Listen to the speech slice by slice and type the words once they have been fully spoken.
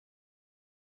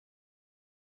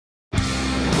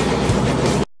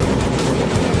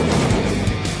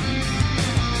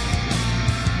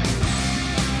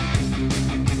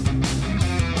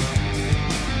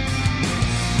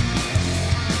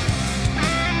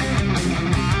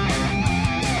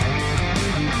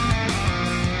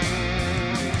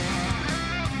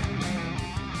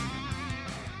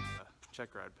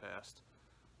passed.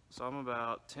 So I'm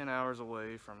about 10 hours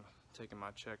away from taking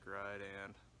my check ride,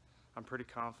 and I'm pretty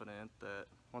confident that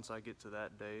once I get to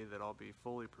that day that I'll be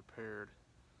fully prepared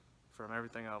from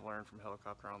everything I've learned from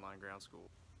Helicopter Online Ground School.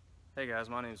 Hey guys,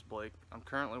 my name is Blake. I'm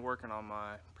currently working on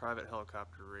my private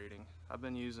helicopter rating. I've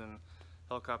been using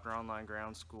Helicopter Online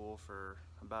Ground School for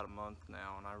about a month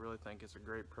now, and I really think it's a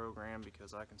great program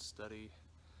because I can study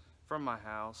from my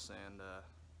house, and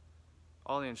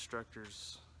all the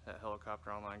instructors at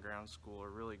Helicopter Online Ground School are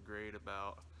really great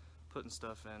about putting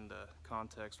stuff into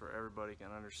context where everybody can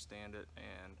understand it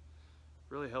and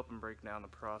really helping break down the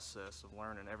process of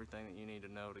learning everything that you need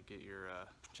to know to get your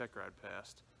check ride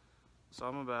passed. So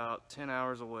I'm about 10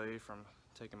 hours away from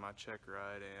taking my check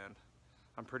ride, and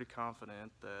I'm pretty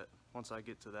confident that once I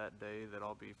get to that day that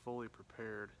I'll be fully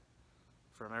prepared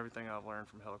from everything I've learned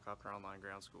from Helicopter Online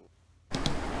Ground School.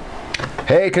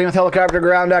 Hey, came with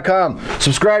helicopterground.com.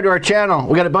 Subscribe to our channel.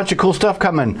 We got a bunch of cool stuff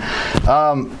coming.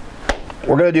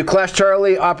 We're going to do Class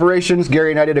Charlie operations. Gary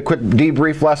and I did a quick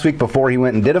debrief last week before he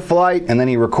went and did a flight, and then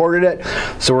he recorded it.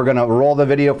 So we're going to roll the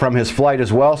video from his flight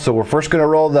as well. So we're first going to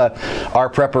roll our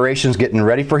preparations getting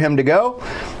ready for him to go,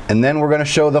 and then we're going to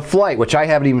show the flight, which I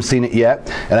haven't even seen it yet.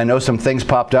 And I know some things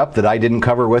popped up that I didn't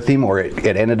cover with him, or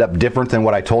it ended up different than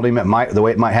what I told him the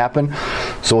way it might happen.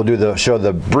 So we'll do show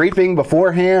the briefing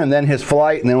beforehand, and then his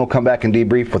flight, and then we'll come back and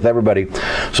debrief with everybody.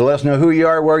 So let us know who you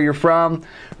are, where you're from,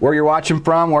 where you're watching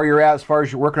from, where you're at as far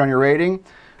as you're working on your rating.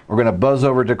 We're going to buzz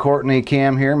over to Courtney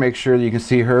Cam here, make sure that you can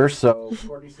see her. So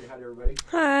Courtney, say hi to everybody.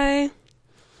 Hi.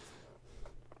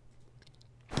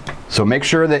 So make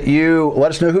sure that you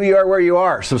let us know who you are, where you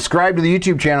are. Subscribe to the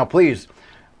YouTube channel, please.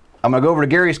 I'm going to go over to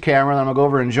Gary's camera, then I'm going to go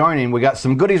over and join him. We got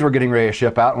some goodies we're getting ready to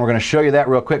ship out, and we're going to show you that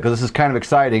real quick because this is kind of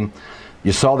exciting.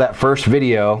 You saw that first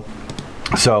video.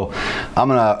 So I'm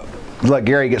going to let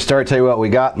Gary get started, tell you what we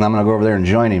got, and I'm going to go over there and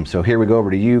join him. So here we go over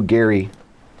to you, Gary.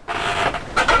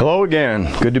 Hello again.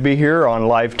 Good to be here on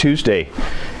Live Tuesday.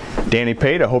 Danny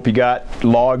Pate, I hope you got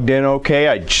logged in okay.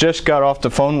 I just got off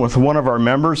the phone with one of our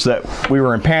members that we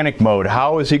were in panic mode.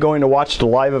 How is he going to watch the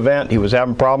live event? He was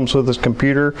having problems with his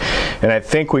computer, and I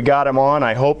think we got him on.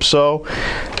 I hope so.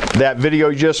 That video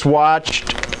you just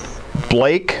watched,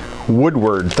 Blake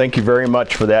Woodward, thank you very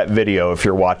much for that video if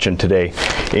you're watching today.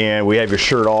 And we have your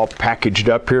shirt all packaged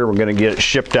up here. We're going to get it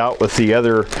shipped out with the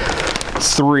other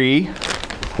 3,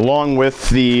 along with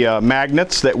the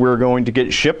magnets that we're going to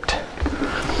get shipped.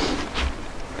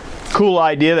 Cool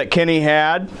idea that Kenny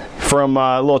had from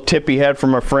a little tip he had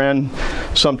from a friend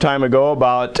some time ago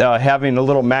about having a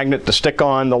little magnet to stick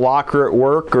on the locker at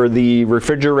work or the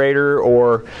refrigerator,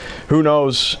 or who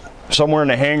knows, somewhere in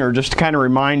the hangar, just to kind of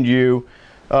remind you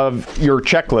of your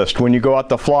checklist when you go out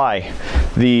to fly.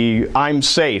 The I'm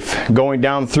safe, going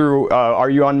down through, are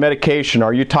you on medication,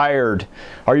 are you tired,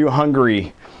 are you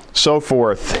hungry, so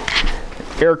forth.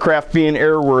 Aircraft being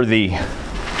airworthy,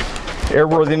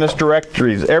 airworthiness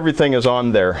directories, everything is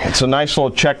on there. It's a nice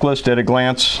little checklist at a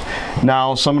glance.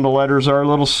 Now some of the letters are a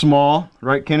little small,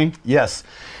 right Kenny? Yes,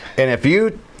 and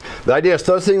the idea is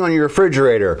throw this thing on your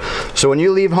refrigerator. So when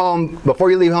you leave home,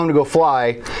 before you leave home to go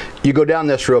fly, you go down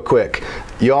this real quick.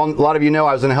 A lot of you know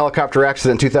I was in a helicopter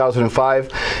accident in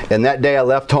 2005, and that day I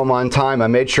left home on time. I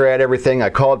made sure I had everything.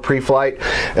 I called pre-flight,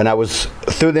 and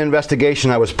through the investigation,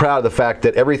 I was proud of the fact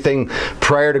that everything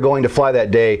prior to going to fly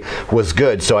that day was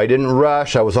good. So I didn't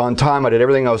rush. I was on time. I did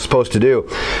everything I was supposed to do.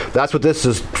 That's what this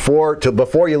is for,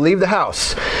 before you leave the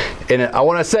house. And I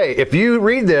want to say, if you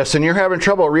read this and you're having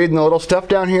trouble reading the little stuff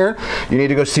down here, you need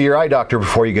to go see your eye doctor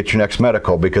before you get your next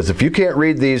medical, because if you can't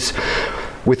read these,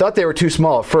 we thought they were too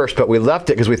small at first, but we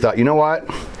left it because we thought, you know what?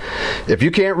 If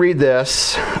you can't read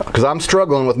this, because I'm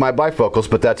struggling with my bifocals,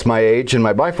 but that's my age and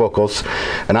my bifocals,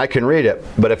 and I can read it.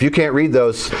 But if you can't read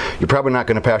those, you're probably not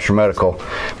going to pass your medical,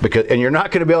 and you're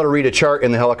not going to be able to read a chart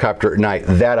in the helicopter at night.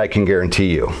 That I can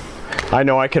guarantee you. I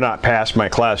know I cannot pass my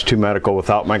Class 2 medical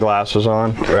without my glasses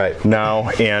on right now,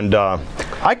 and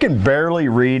I can barely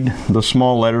read the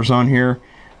small letters on here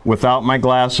without my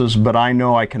glasses, but I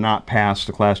know I cannot pass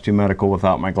the Class 2 medical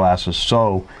without my glasses.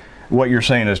 So what you're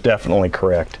saying is definitely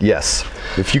correct. Yes.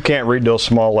 If you can't read those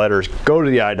small letters, go to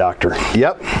the eye doctor.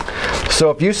 Yep. So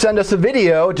if you send us a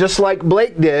video, just like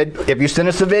Blake did, if you send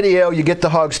us a video, you get the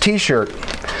Hogs t-shirt.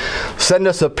 Send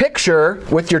us a picture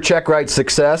with your check ride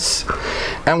success,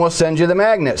 and we'll send you the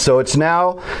magnet. So it's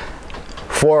now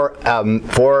for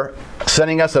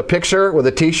sending us a picture with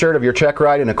a t-shirt of your check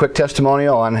ride and a quick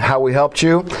testimonial on how we helped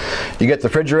you. You get the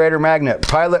refrigerator magnet,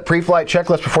 pilot pre-flight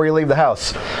checklist before you leave the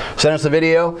house. Send us a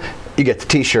video, you get the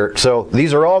t-shirt. So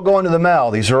these are all going to the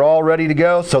mail. These are all ready to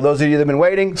go. So those of you that have been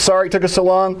waiting, sorry it took us so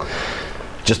long.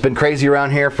 Just been crazy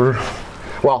around here for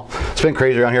Well, it's been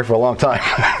crazy around here for a long time.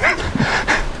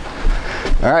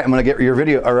 All right, I'm going to get your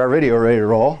video, or our video, ready to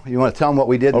roll. You want to tell them what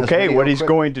we did? In this video what he's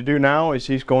going to do now is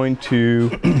he's going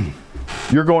to,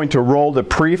 you're going to roll the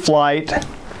pre-flight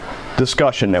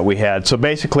discussion that we had. So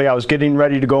basically, I was getting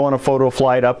ready to go on a photo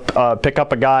flight up, pick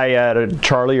up a guy at a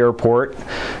Charlie Airport,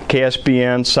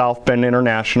 KSBN South Bend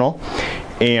International,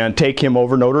 and take him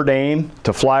over Notre Dame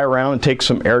to fly around and take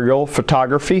some aerial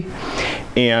photography.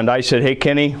 And I said, hey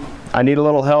Kenny, I need a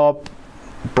little help.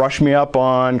 Brush me up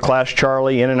on Class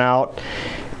Charlie, in and out.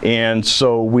 And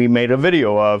so we made a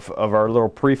video of our little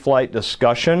pre-flight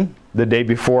discussion the day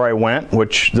before I went,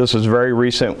 which this is very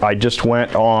recent. I just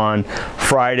went on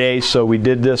Friday, so we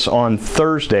did this on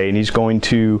Thursday, and he's going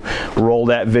to roll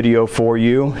that video for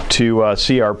you to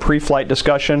see our pre-flight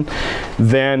discussion.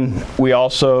 Then we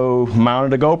also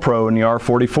mounted a GoPro in the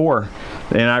R44,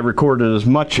 and I recorded as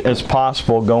much as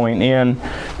possible going in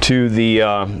to the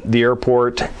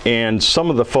airport, and some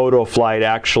of the photo flight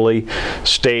actually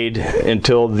stayed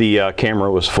until the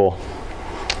camera was full.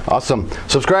 Awesome.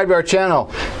 Subscribe to our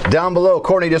channel. Down below,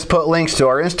 Courtney just put links to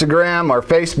our Instagram, our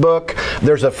Facebook.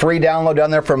 There's a free download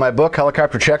down there for my book,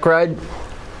 Helicopter Check Ride.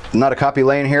 Not a copy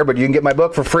laying here, but you can get my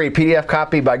book for free, PDF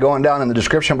copy, by going down in the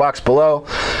description box below.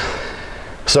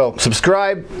 So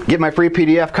subscribe, get my free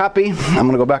PDF copy. I'm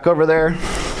going to go back over there.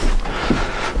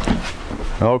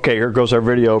 Okay, here goes our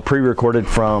video pre-recorded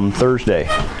from Thursday.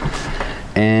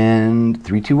 And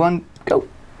 3, 2, 1, go.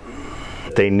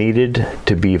 They needed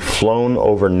to be flown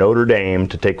over Notre Dame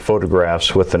to take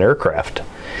photographs with an aircraft.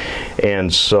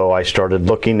 And so I started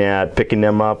looking at picking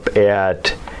them up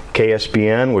at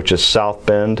KSBN, which is South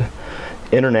Bend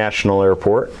International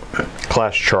Airport,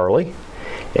 Class Charlie.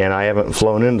 And I haven't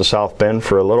flown into South Bend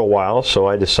for a little while, so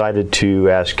I decided to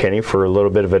ask Kenny for a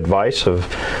little bit of advice of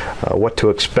what to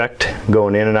expect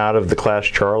going in and out of the Class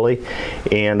Charlie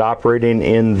and operating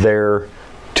in their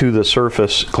to the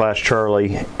surface Class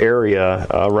Charlie area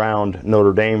around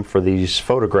Notre Dame for these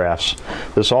photographs.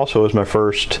 This also is my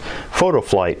first photo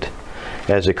flight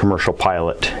as a commercial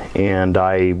pilot, and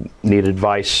I need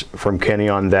advice from Kenny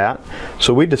on that.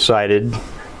 So we decided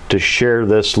to share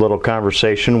this little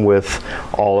conversation with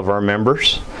all of our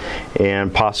members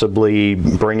and possibly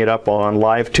bring it up on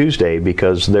Live Tuesday,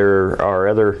 because there are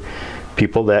other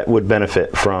people that would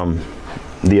benefit from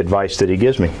the advice that he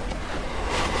gives me.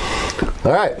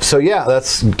 All right, so yeah,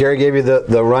 Gary gave you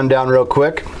the rundown real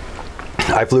quick.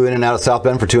 I flew in and out of South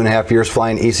Bend for 2.5 years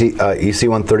flying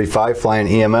EC-135, flying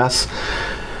EMS.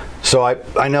 So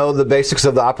I know the basics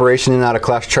of the operation in and out of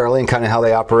Class Charlie and kind of how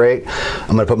they operate.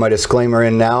 I'm going to put my disclaimer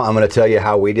in now. I'm going to tell you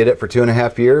how we did it for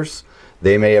 2.5 years.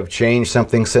 They may have changed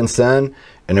something since then,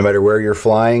 and no matter where you're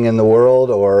flying in the world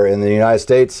or in the United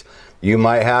States, you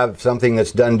might have something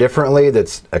that's done differently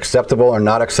that's acceptable or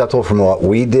not acceptable from what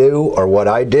we do or what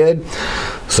I did.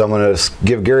 So I'm going to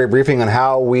give Gary a briefing on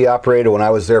how we operated when I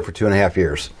was there for 2.5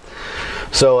 years.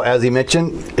 So as he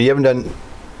mentioned, you haven't done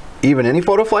even any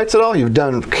photo flights at all? You've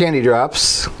done candy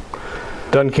drops.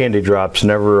 Done candy drops,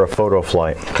 never a photo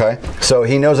flight. Okay, so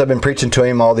he knows I've been preaching to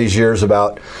him all these years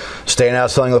about staying out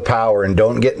of selling the power and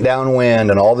don't get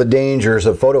downwind and all the dangers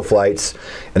of photo flights.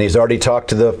 And he's already talked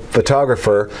to the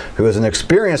photographer, who is an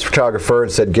experienced photographer,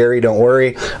 and said, Gary, don't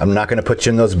worry, I'm not going to put you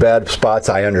in those bad spots.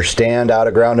 I understand out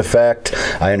of ground effect.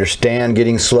 I understand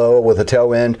getting slow with a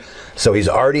tailwind. So he's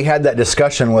already had that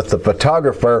discussion with the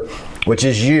photographer, which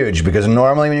is huge, because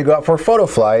normally when you go out for a photo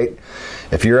flight,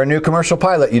 if you're a new commercial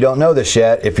pilot, you don't know this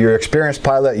yet. If you're an experienced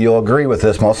pilot, you'll agree with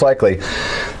this most likely.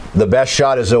 The best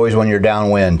shot is always when you're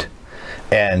downwind.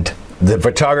 And the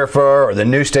photographer or the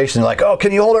news station is like, oh,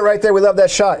 can you hold it right there? We love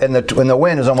that shot. And the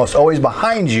wind is almost always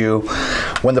behind you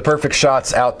when the perfect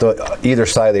shot's out either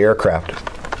side of the aircraft.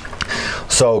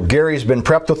 So Gary's been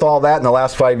prepped with all that in the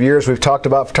last 5 years. We've talked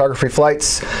about photography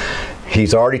flights.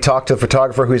 He's already talked to the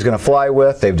photographer who he's going to fly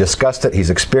with. They've discussed it. He's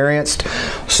experienced.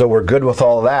 So we're good with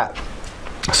all of that.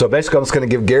 So basically, I'm just going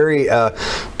to give Gary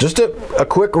just a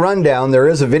quick rundown. There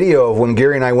is a video of when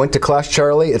Gary and I went to Class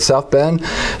Charlie at South Bend.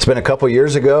 It's been a couple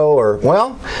years ago, or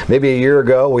well, maybe a year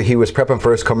ago, where he was prepping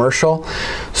for his commercial.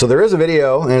 So there is a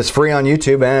video, and it's free on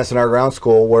YouTube, and it's in our ground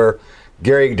school, where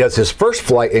Gary does his first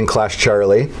flight in Class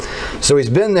Charlie. So he's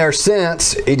been there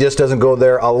since. He just doesn't go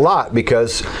there a lot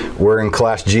because we're in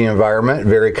Class G environment.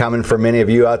 Very common for many of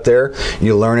you out there.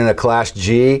 You learn in a Class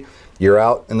G. You're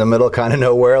out in the middle kind of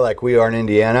nowhere like we are in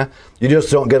Indiana. You just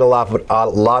don't get a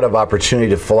lot of opportunity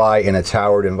to fly in a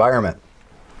towered environment.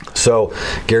 So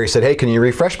Gary said, hey, can you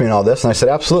refresh me on all this? And I said,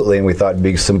 absolutely. And we thought it'd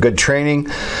be some good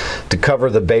training to cover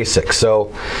the basics.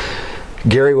 So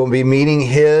Gary will be meeting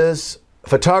his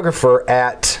photographer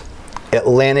at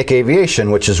Atlantic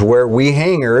Aviation, which is where we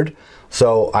hangared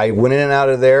So I went in and out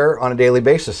of there on a daily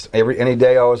basis, any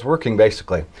day I was working,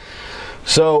 basically.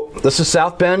 So this is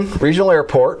South Bend Regional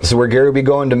Airport. This is where Gary will be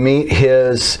going to meet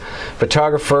his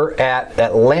photographer at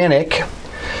Atlantic.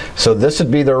 So this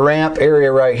would be the ramp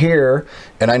area right here.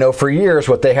 And I know for years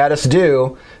what they had us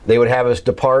do, they would have us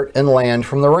depart and land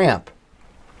from the ramp.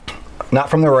 Not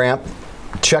from the ramp,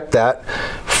 check that,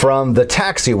 from the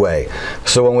taxiway.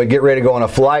 So when we get ready to go on a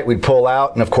flight, we'd pull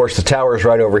out, and of course the tower is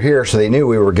right over here, so they knew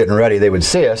we were getting ready. They would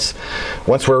see us.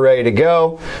 Once we're ready to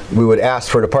go, we would ask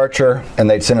for departure, and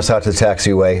they'd send us out to the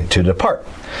taxiway to depart.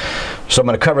 So I'm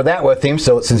going to cover that with him,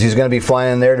 so since he's going to be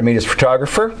flying in there to meet his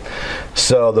photographer.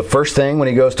 So the first thing when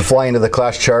he goes to fly into the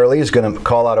Class Charlie, he's going to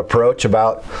call out approach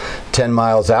about 10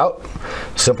 miles out.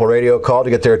 Simple radio call to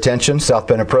get their attention. South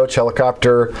Bend approach,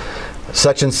 helicopter,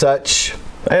 such and such.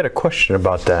 I had a question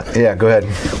about that. Yeah, go ahead.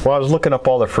 Well, I was looking up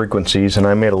all the frequencies, and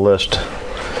I made a list.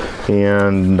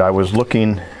 And I was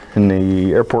looking in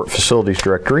the airport facilities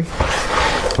directory.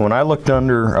 And when I looked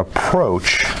under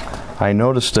approach, I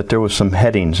noticed that there was some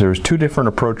headings. There was 2 different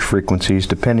approach frequencies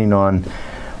depending on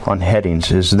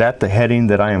headings. Is that the heading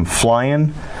that I am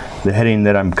flying, the heading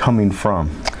that I'm coming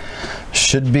from?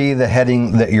 Should be the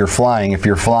heading that you're flying. If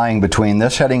you're flying between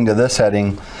this heading to this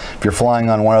heading, if you're flying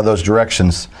on one of those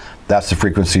directions, that's the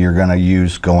frequency you're going to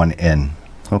use going in.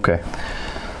 Okay,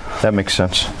 that makes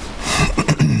sense.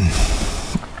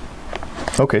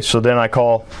 Okay, so then I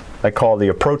call the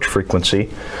approach frequency.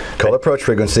 Call approach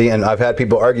frequency, and I've had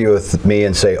people argue with me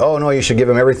and say, oh no, you should give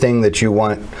them everything that you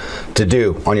want to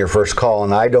do on your first call,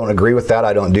 and I don't agree with that.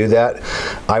 I don't do that.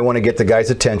 I want to get the guy's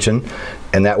attention,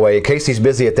 and that way, in case he's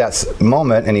busy at that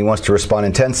moment and he wants to respond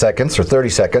in 10 seconds or 30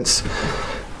 seconds,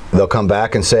 they'll come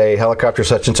back and say, helicopter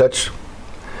such and such,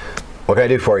 what can I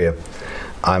do for you?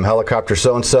 I'm helicopter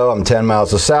so-and-so, I'm 10 miles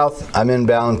to south, I'm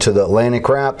inbound to the Atlantic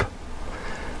ramp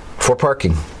for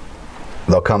parking.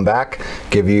 They'll come back,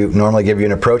 normally give you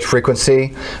an approach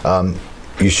frequency.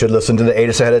 You should listen to the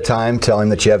ATIS ahead of time, tell him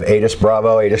that you have ATIS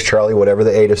Bravo, ATIS Charlie, whatever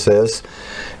the ATIS is,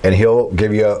 and he'll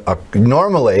give you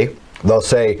normally, they'll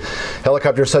say,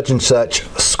 helicopter such and such,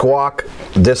 squawk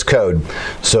this code.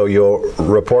 So you'll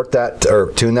report that,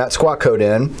 or tune that squawk code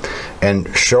in,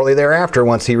 and shortly thereafter,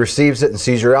 once he receives it and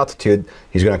sees your altitude,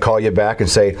 he's going to call you back and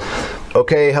say,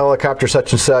 okay, helicopter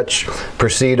such and such,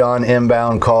 proceed on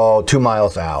inbound call 2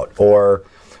 miles out, or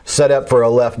set up for a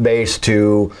left base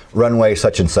to runway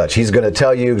such and such. He's going to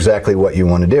tell you exactly what you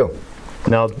want to do.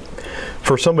 Now,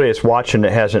 for somebody that's watching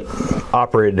that hasn't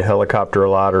operated a helicopter a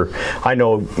lot, or I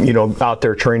know, out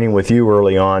there training with you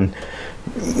early on,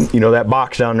 that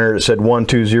box down there that said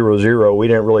 1200, we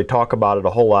didn't really talk about it a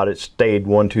whole lot. It stayed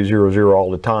 1200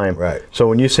 all the time. Right. So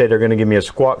when you say they're going to give me a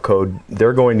squawk code,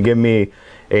 they're going to give me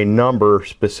a number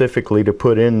specifically to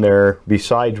put in there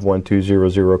besides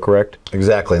 1200, correct?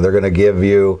 Exactly. They're going to give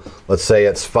you, let's say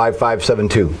it's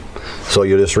 5572. So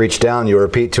you just reach down, you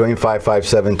repeat to him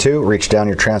 5572, reach down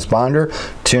your transponder,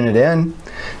 tune it in,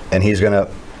 and he's going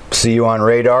to see you on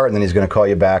radar, and then he's going to call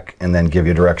you back and then give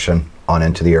you direction on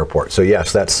into the airport. So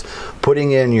yes, that's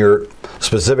putting in your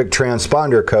specific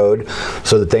transponder code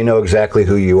so that they know exactly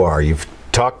who you are. You've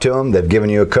talked to them, they've given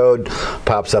you a code,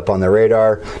 pops up on the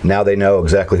radar. Now they know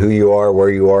exactly who you are, and where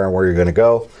you're going to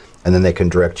go, and then they can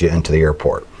direct you into the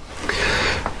airport.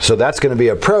 So that's going to be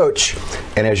approach,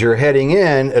 and as you're heading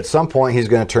in, at some point he's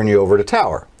going to turn you over to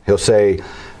tower. He'll say,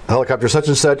 helicopter such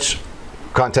and such,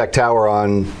 contact tower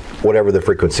on whatever the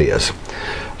frequency is.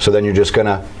 So then you're just going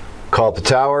to call up the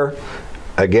tower,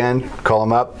 again, call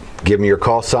him up, give him your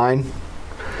call sign,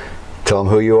 tell him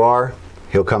who you are.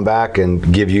 He'll come back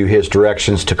and give you his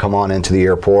directions to come on into the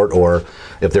airport, or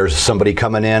if there's somebody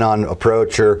coming in on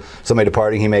approach or somebody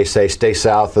departing, he may say, stay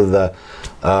south of the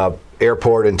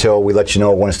airport until we let you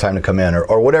know when it's time to come in,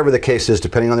 or whatever the case is,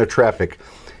 depending on their traffic.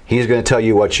 He's going to tell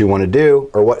you what you want to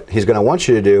do, or what he's going to want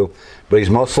you to do, but he's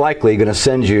most likely going to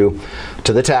send you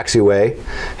to the taxiway.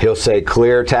 He'll say,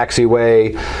 clear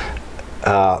taxiway.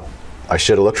 I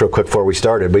should have looked real quick before we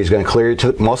started, but he's going to clear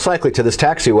you most likely to this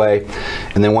taxiway,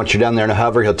 and then once you're down there in a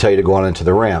hover, he'll tell you to go on into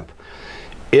the ramp.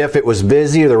 If it was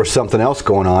busy or there was something else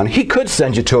going on, he could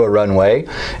send you to a runway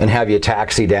and have you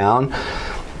taxi down,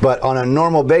 but on a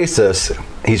normal basis,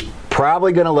 he's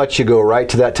probably going to let you go right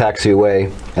to that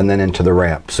taxiway and then into the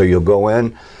ramp. So you'll go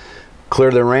in,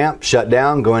 clear the ramp, shut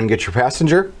down, go in and get your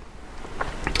passenger.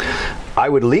 I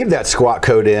would leave that squawk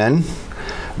code in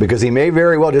because he may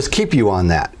very well just keep you on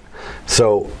that.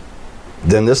 So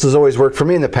then this has always worked for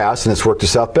me in the past, and it's worked to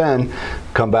South Bend.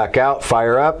 Come back out,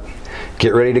 fire up,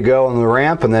 get ready to go on the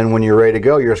ramp, and then when you're ready to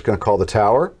go, you're just going to call the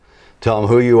tower, tell them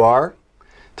who you are,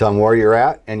 tell them where you're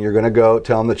at, and you're going to go,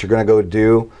 tell them that you're going to go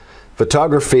do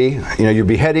photography, you'll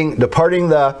be departing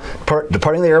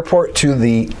the airport to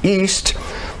the east.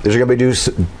 There's going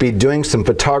to be doing some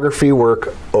photography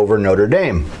work over Notre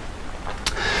Dame.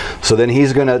 So then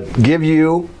he's going to give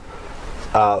you,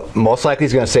 most likely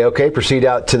he's going to say, okay, proceed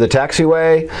out to the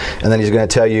taxiway, and then he's going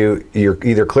to tell you you're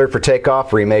either cleared for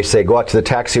takeoff, or he may say, go out to the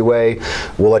taxiway,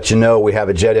 we'll let you know, we have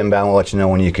a jet inbound, we'll let you know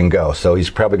when you can go. So he's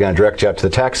probably going to direct you out to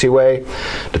the taxiway,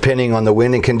 depending on the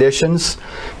wind and conditions.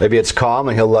 Maybe it's calm,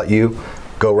 and he'll let you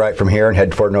go right from here and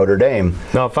head for Notre Dame.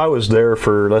 Now, if I was there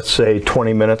for, let's say,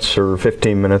 20 minutes or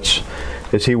 15 minutes,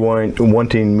 is he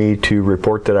wanting me to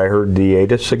report that I heard the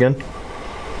ATIS again?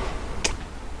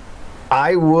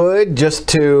 I would,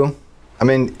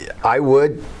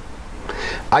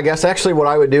 I guess actually what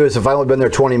I would do is, if I only been there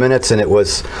 20 minutes and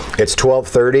it's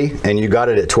 12:30 and you got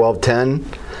it at 12:10,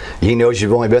 he knows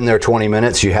you've only been there 20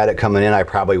 minutes, you had it coming in, I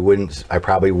probably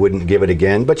wouldn't give it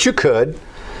again, but you could.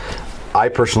 I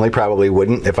personally probably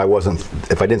wouldn't if I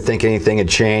didn't think anything had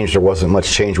changed, or wasn't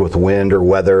much change with wind or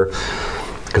weather,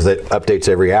 because it updates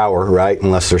every hour, right?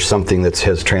 Unless there's something that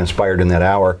has transpired in that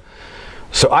hour.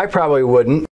 So I probably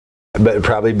wouldn't, but it'd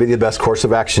probably be the best course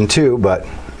of action too. But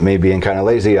me being kind of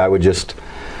lazy, I would just,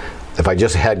 if I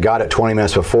just had got it 20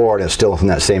 minutes before and it's still in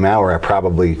that same hour, I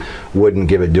probably wouldn't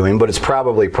give it to him, but it's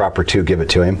probably proper to give it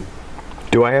to him.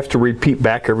 Do I have to repeat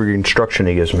back every instruction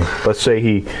he gives me? Let's say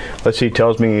he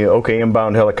tells me, okay,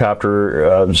 inbound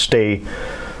helicopter, stay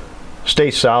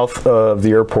south of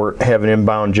the airport, have an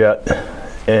inbound jet,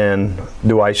 and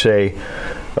do I say,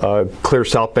 clear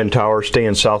South Bend Tower, stay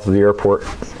in south of the airport?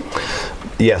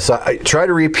 Yes, I try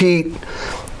to repeat.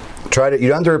 You don't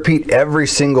have to repeat every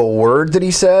single word that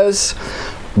he says,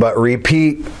 but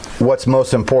repeat what's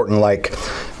most important. Like,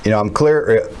 I'm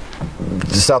clear.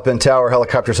 South Bend Tower,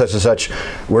 helicopter such and such,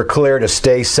 we're clear to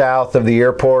stay south of the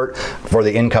airport for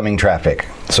the incoming traffic.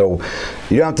 So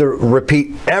you don't have to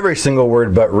repeat every single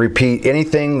word, but repeat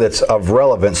anything that's of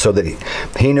relevance so that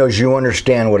he knows you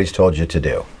understand what he's told you to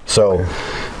do. So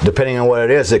depending on what it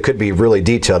is, it could be really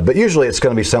detailed, but usually it's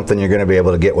going to be something you're going to be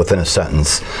able to get within a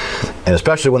sentence. And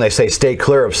especially when they say stay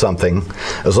clear of something,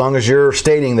 as long as you're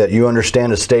stating that you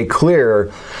understand to stay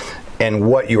clear and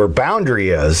what your boundary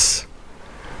is,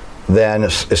 then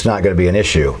it's not going to be an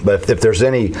issue. But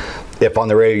if on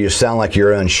the radio you sound like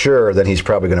you're unsure, then he's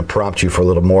probably going to prompt you for a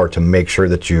little more to make sure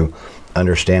that you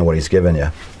understand what he's given you.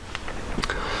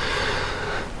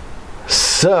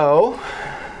 So,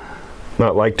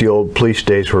 not like the old police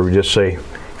days where we just say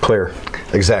clear.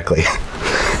 Exactly.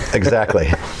 Exactly.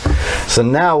 So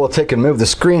now we'll take and move the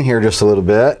screen here just a little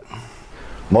bit.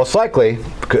 Most likely,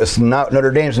 because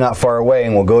Notre Dame's not far away,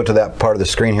 and we'll go to that part of the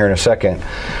screen here in a second.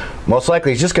 Most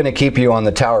likely, he's just going to keep you on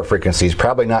the tower frequency. He's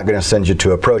probably not going to send you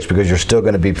to approach, because you're still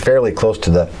going to be fairly close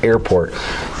to the airport.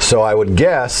 So I would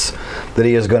guess that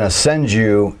he is going to send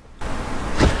you.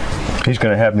 He's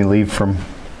going to have me leave from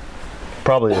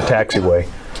probably the taxiway.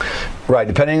 Right,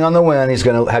 depending on the wind, he's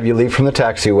going to have you leave from the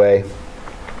taxiway.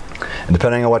 And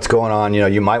depending on what's going on,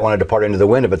 you might want to depart into the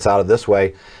wind if it's out of this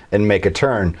way and make a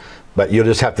turn. But you'll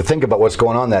just have to think about what's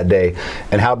going on that day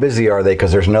and how busy are they,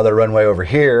 because there's another runway over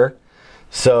here.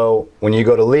 So when you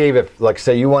go to leave, if, like,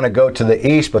 say you want to go to the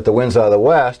east, but the wind's out of the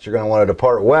west, you're going to want to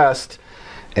depart west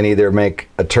and either make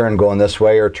a turn going this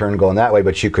way or a turn going that way.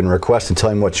 But you can request and tell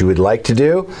them what you would like to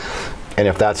do. And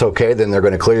if that's okay, then they're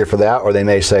going to clear you for that. Or they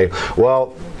may say,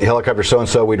 well, helicopter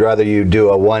so-and-so, we'd rather you do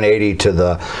a 180 to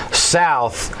the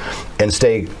south and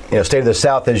stay to the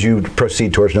south as you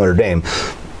proceed towards Notre Dame.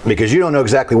 Because you don't know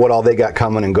exactly what all they got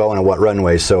coming and going and what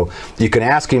runways. So you can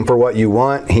ask him for what you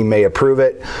want. He may approve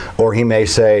it, or he may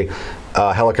say,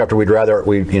 helicopter, we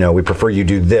prefer you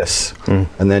do this.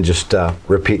 And then just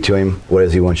repeat to him what it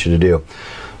is he wants you to do.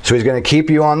 So he's going to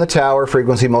keep you on the tower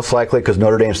frequency, most likely, because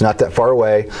Notre Dame's not that far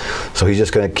away. So he's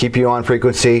just going to keep you on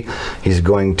frequency. He's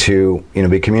going to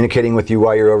be communicating with you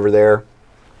while you're over there.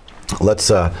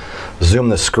 Let's zoom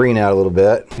the screen out a little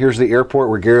bit. Here's the airport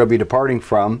where Gary will be departing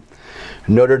from.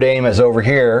 Notre Dame is over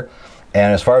here,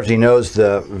 and as far as he knows,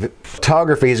 the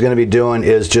photography he's going to be doing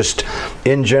is just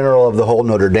in general of the whole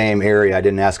Notre Dame area. I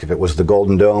didn't ask if it was the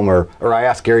Golden Dome, or I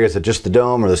asked Gary, is it just the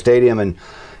dome or the stadium, and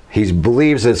he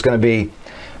believes that it's going to be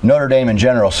Notre Dame in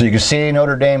general. So you can see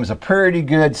Notre Dame is a pretty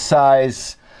good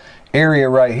size area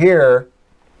right here,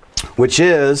 which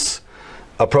is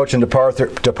approach and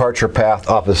departure path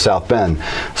off of South Bend.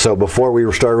 So before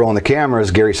we started rolling the cameras,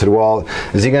 Gary said, well,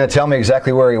 is he going to tell me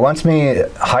exactly where he wants me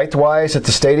height-wise at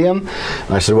the stadium?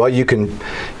 And I said, well,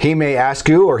 he may ask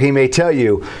you, or he may tell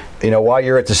you, while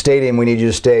you're at the stadium, we need you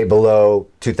to stay below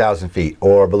 2,000 feet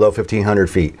or below 1,500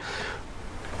 feet.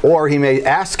 Or he may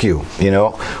ask you,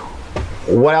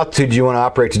 what altitude do you want to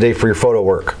operate today for your photo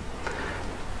work?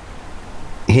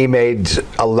 he may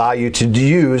allow you to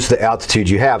use the altitude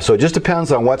you have. So it just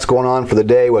depends on what's going on for the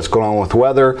day, what's going on with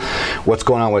weather, what's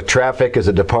going on with traffic, is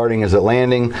it departing, is it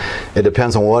landing? It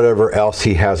depends on whatever else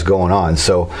he has going on.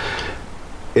 So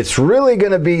it's really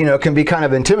going to be, you know, it can be kind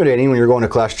of intimidating when you're going to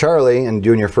Class Charlie and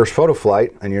doing your first photo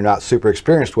flight and you're not super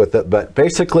experienced with it. But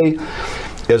basically,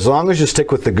 as long as you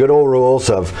stick with the good old rules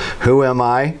of who am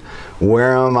I,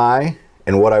 where am I,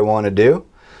 and what I want to do.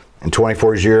 In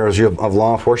 24 years of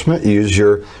law enforcement, use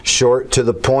your short to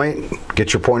the point,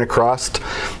 get your point across,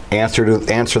 answer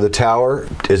the tower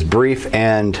as brief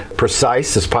and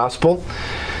precise as possible.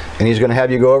 And he's going to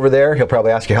have you go over there. He'll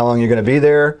probably ask you how long you're going to be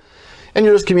there. And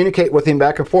you just communicate with him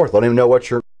back and forth. Let him know what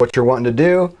you're wanting to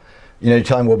do. You know, you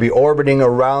tell him we'll be orbiting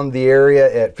around the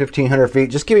area at 1,500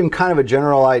 feet. Just give him kind of a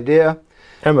general idea.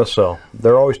 MSL.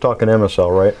 They're always talking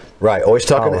MSL, right? Right. Always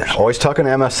talking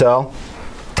MSL.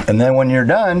 And then when you're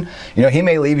done, you know, he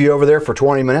may leave you over there for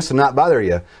 20 minutes and not bother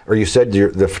you. Or you said,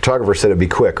 the photographer said it'd be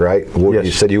quick, right? Yes.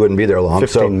 You said you wouldn't be there long.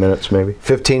 15 minutes maybe.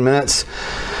 15 minutes.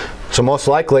 So most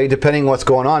likely, depending what's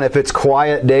going on, if it's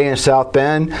quiet day in South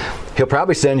Bend, he'll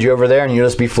probably send you over there and you'll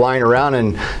just be flying around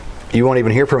and you won't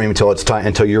even hear from him until it's time,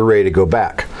 until you're ready to go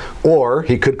back. Or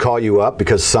he could call you up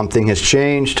because something has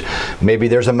changed. Maybe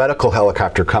there's a medical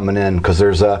helicopter coming in because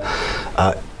there's a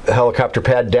helicopter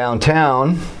pad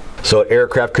downtown. So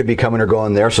aircraft could be coming or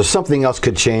going there. So something else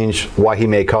could change why he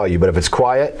may call you. But if it's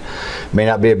quiet, may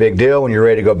not be a big deal. When you're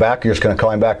ready to go back, you're just going to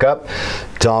call him back up.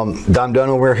 Tell him, I'm done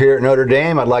over here at Notre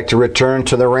Dame. I'd like to return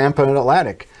to the ramp in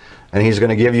Atlantic. And he's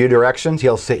going to give you directions.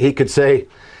 He could say,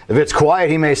 if it's quiet,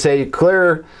 he may say,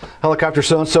 clear helicopter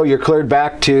so-and-so, you're cleared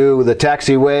back to the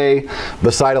taxiway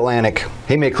beside Atlantic.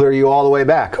 He may clear you all the way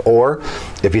back. Or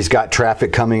if he's got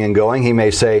traffic coming and going, he may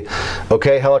say,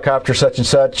 okay, helicopter such and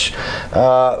such,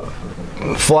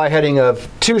 fly heading of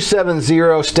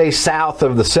 270, stay south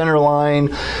of the center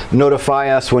line, notify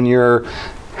us when you're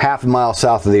half a mile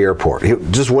south of the airport.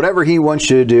 Just whatever he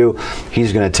wants you to do,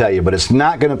 he's going to tell you. But it's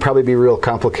not going to probably be real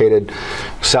complicated.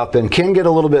 South Bend can get a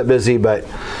little bit busy, but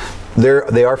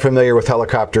they are familiar with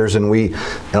helicopters, and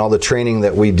all the training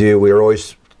that we do, we are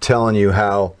always telling you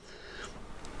how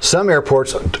some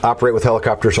airports operate with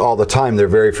helicopters all the time. They're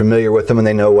very familiar with them and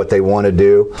they know what they want to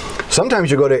do. Sometimes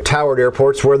you go to towered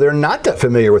airports where they're not that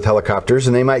familiar with helicopters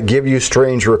and they might give you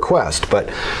strange requests, but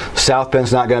South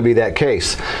Bend's not going to be that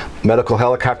case. Medical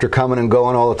helicopter coming and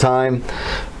going all the time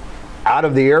out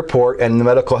of the airport, and the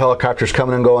medical helicopters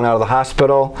coming and going out of the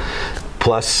hospital,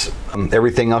 plus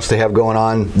everything else they have going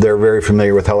on. They're very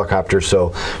familiar with helicopters,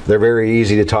 so they're very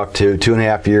easy to talk to.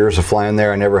 2.5 years of flying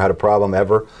there, I never had a problem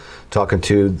ever talking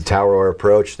to the tower or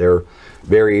approach. They're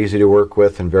very easy to work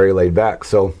with and very laid back.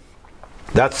 So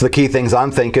that's the key things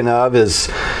I'm thinking of is,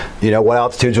 you know, what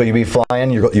altitudes will you be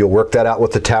flying? You'll work that out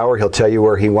with the tower. He'll tell you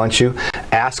where he wants you.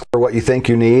 Ask for what you think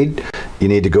you need. You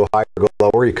need to go higher or go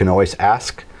lower. You can always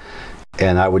ask.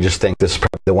 And I would just think this is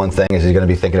probably the one thing is he's going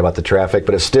to be thinking about the traffic.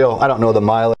 But it's still, I don't know the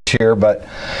mileage here, but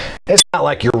it's not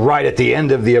like you're right at the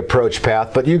end of the approach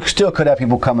path. But you still could have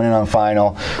people coming in on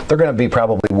final. They're going to be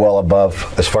probably well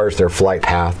above as far as their flight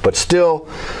path. But still,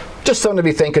 just something to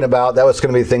be thinking about. That was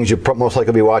going to be things you most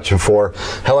likely be watching for.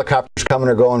 Helicopters coming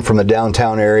or going from the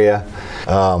downtown area.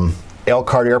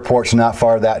 Elkhart Airport's not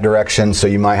far that direction, so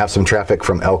you might have some traffic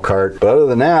from Elkhart. But other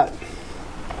than that,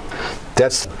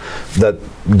 that's the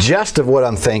gist of what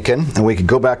I'm thinking, and we could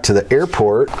go back to the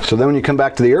airport. So then when you come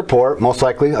back to the airport, most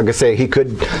likely, like I say, he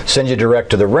could send you direct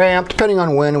to the ramp, depending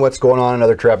on when, what's going on, and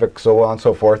other traffic, so on and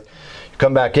so forth. You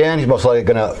come back in, he's most likely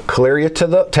going to clear you to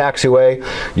the taxiway.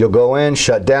 You'll go in,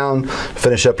 shut down,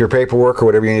 finish up your paperwork or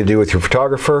whatever you need to do with your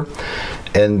photographer.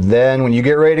 And then when you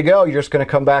get ready to go, you're just going to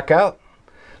come back out.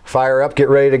 Fire up, get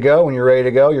ready to go. When you're ready to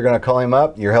go, you're going to call him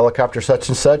up, your helicopter such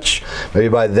and such. Maybe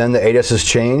by then the ATIS has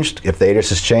changed. If the ATIS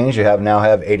has changed, you now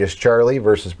have ATIS Charlie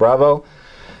versus Bravo.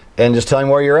 And just tell him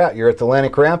where you're at. You're at the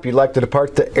Atlantic ramp. You'd like to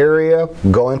depart the area,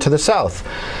 going to the south.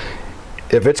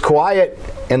 If it's quiet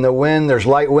in the wind, there's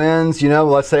light winds, you know,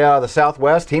 let's say out of the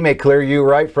southwest, he may clear you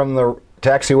right from the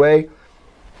taxiway,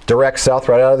 direct south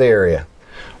right out of the area.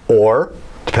 Or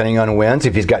depending on winds,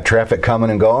 if he's got traffic coming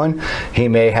and going, he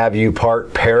may have you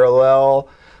park parallel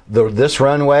this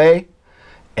runway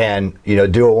and, you know,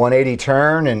 do a 180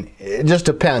 turn, and it just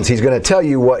depends. He's going to tell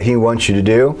you what he wants you to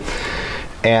do,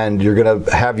 and you're going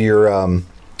to have your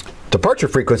departure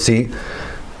frequency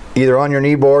either on your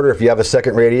knee board, or if you have a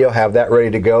second radio, have that ready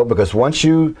to go, because once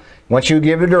you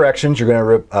give the directions, you're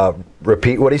going to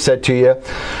repeat what he said to you,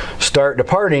 start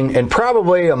departing, and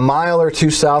probably a mile or two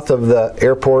south of the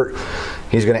airport,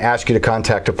 he's going to ask you to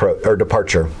contact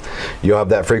departure. You'll have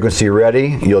that frequency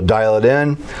ready. You'll dial it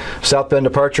in. South Bend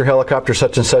departure, helicopter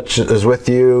such and such is with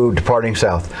you, departing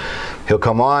south. He'll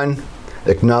come on,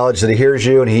 acknowledge that he hears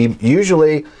you, and he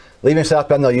usually, leaving South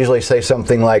Bend, they'll usually say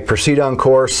something like, proceed on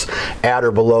course at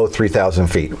or below 3,000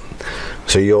 feet.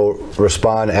 So you'll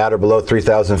respond at or below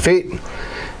 3,000 feet,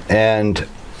 and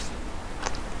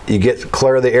you get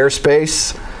clear of the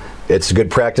airspace. It's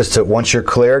good practice to, once you're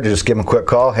cleared, to just give him a quick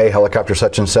call. Hey, helicopter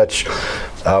such and such,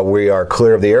 we are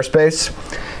clear of the airspace.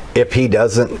 If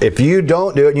you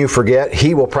don't do it and you forget,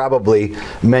 he will probably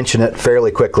mention it fairly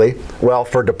quickly. Well,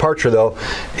 for departure though,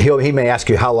 he may ask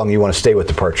you how long you want to stay with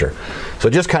departure. So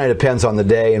it just kind of depends on the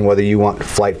day and whether you want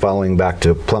flight following back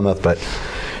to Plymouth. But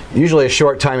usually a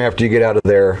short time after you get out of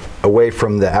there, away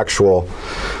from the actual,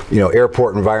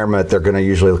 airport environment, they're going to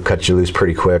usually cut you loose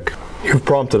pretty quick. You've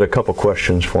prompted a couple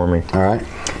questions for me. All right.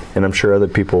 And I'm sure other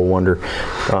people will wonder.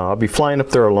 I'll be flying up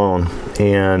there alone,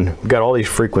 and we've got all these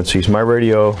frequencies. My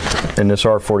radio in this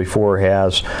R44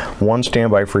 has one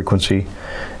standby frequency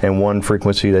and one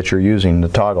frequency that you're using to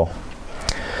toggle.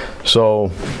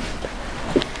 So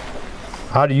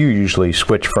how do you usually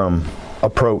switch from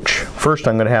approach? First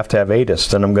I'm going to have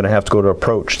ATIS, then I'm going to have to go to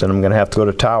approach, then I'm going to have to go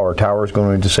to tower. Tower is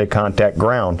going to say contact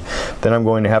ground. Then I'm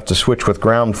going to have to switch with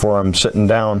ground before I'm sitting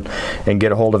down and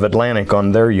get a hold of Atlantic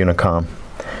on their Unicom.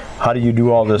 How do you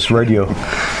do all this radio?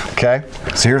 Okay,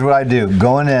 so here's what I do.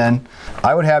 Going in,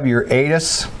 I would have your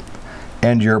ATIS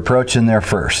and your approach in there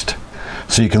first.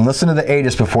 So you can listen to the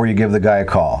ATIS before you give the guy a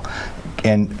call.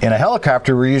 And in a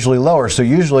helicopter, we're usually lower, so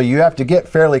usually you have to get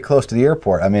fairly close to the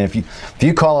airport. I mean, if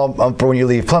you call them up when you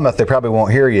leave Plymouth, they probably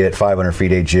won't hear you at 500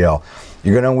 feet AGL.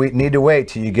 You're going to need to wait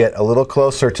till you get a little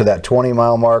closer to that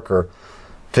 20-mile mark or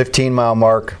 15-mile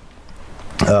mark.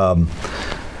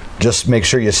 Just make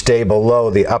sure you stay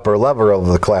below the upper level of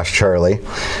the Class Charlie,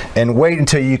 and wait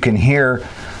until you can hear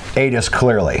ATIS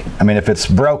clearly. I mean, if it's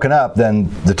broken up, then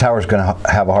the tower's going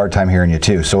to have a hard time hearing you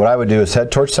too. So what I would do is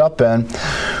head towards South Bend.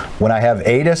 When I have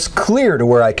ATIS clear to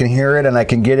where I can hear it and I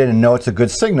can get it and know it's a good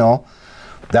signal,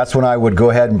 that's when I would go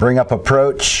ahead and bring up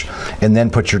approach and then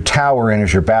put your tower in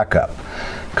as your backup.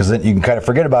 Because then you can kind of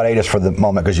forget about ATIS for the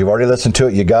moment, because you've already listened to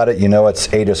it, you got it, you know it's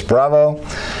ATIS Bravo.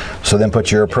 So then put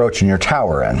your approach and your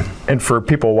tower in. And for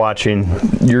people watching,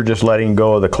 you're just letting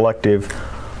go of the collective,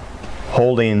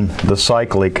 holding the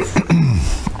cyclic.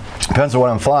 Depends on what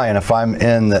I'm flying. If I'm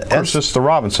in the... Of course, it's the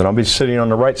Robinson. I'll be sitting on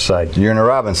the right side. You're in a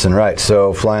Robinson, right.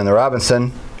 So flying the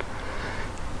Robinson,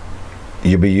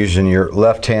 you'll be using your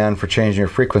left hand for changing your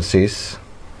frequencies.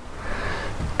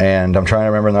 And I'm trying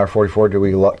to remember in the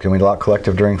R44, can we lock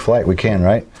collective during flight? We can,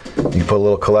 right? You put a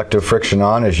little collective friction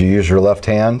on as you use your left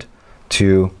hand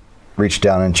to reach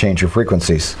down and change your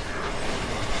frequencies.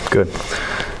 Good.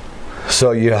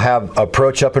 So you have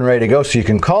approach up and ready to go, so you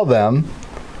can call them,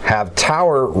 have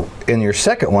tower in your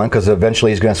second one, because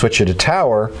eventually he's going to switch you to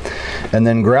tower, and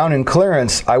then ground and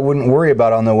clearance I wouldn't worry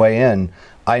about on the way in.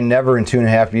 I never in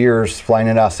 2.5 years flying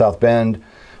in and out South Bend,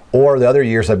 or the other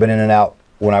years I've been in and out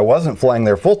when I wasn't flying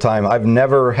there full time, I've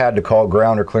never had to call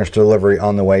ground or clearance delivery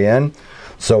on the way in.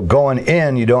 So going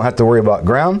in, you don't have to worry about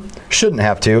ground. Shouldn't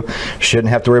have to. Shouldn't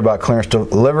have to worry about clearance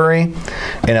delivery.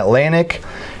 In Atlantic,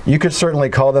 you could certainly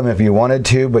call them if you wanted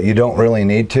to, but you don't really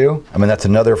need to. I mean, that's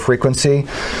another frequency.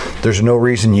 There's no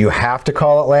reason you have to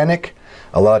call Atlantic.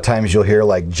 A lot of times you'll hear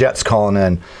like jets calling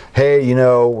in, hey, you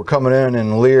know, we're coming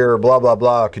in Lear, blah, blah,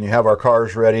 blah. Can you have our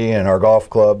cars ready and our golf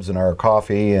clubs and our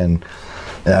coffee? And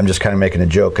I'm just kind of making a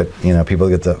joke at, you know,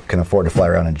 people can afford to fly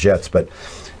around in jets. But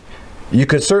you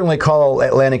could certainly call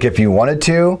Atlantic if you wanted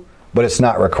to, but it's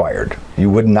not required. You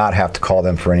would not have to call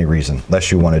them for any reason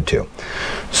unless you wanted to.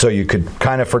 So you could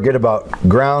kind of forget about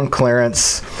ground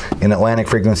clearance in Atlantic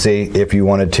frequency if you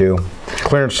wanted to.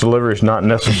 Clearance delivery is not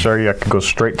necessary. I can go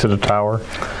straight to the tower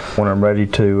when I'm ready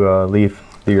to leave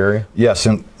the area. Yes,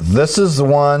 and this is the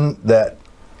one that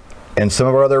in some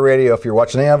of our other radio, if you're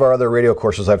watching any of our other radio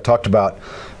courses, I've talked about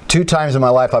 2 times in my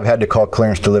life I've had to call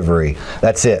clearance delivery.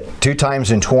 That's it. 2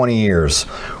 times in 20 years.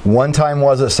 1 time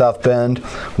was at South Bend,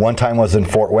 1 time was in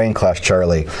Fort Wayne Class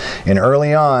Charlie. And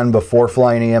early on, before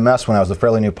flying EMS, when I was a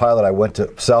fairly new pilot, I went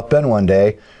to South Bend one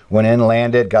day, went in,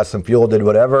 landed, got some fuel, did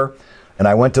whatever, and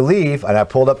I went to leave, and I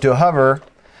pulled up to a hover,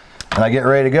 and I get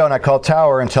ready to go, and I call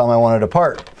tower and tell them I want to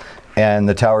depart. And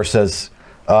the tower says,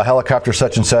 helicopter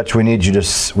such and such, we need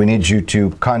you to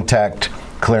contact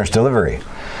clearance delivery.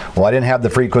 Well, I didn't have the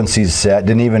frequencies set,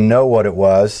 didn't even know what it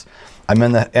was. I'm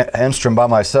in the instrument by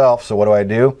myself, so what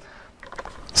do?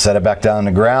 Set it back down on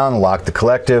the ground, lock the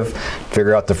collective,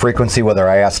 figure out the frequency, whether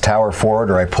I asked tower for it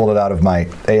or I pulled it out of my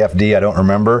AFD, I don't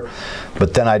remember.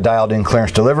 But then I dialed in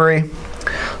clearance delivery,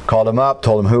 Called them up,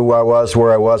 told them who I was,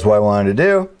 where I was, what I wanted to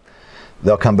do.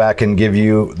 They'll come back and give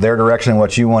you their direction,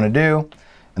 what you want to do.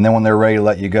 And then when they're ready to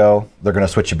let you go, they're going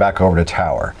to switch you back over to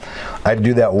tower. I had to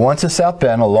do that once at South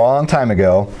Bend a long time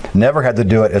ago. Never had to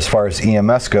do it as far as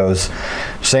EMS goes.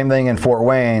 Same thing in Fort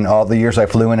Wayne, all the years I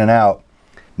flew in and out.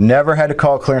 Never had to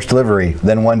call clearance delivery.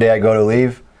 Then one day I go to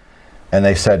leave, and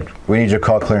they said, we need you to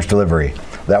call clearance delivery.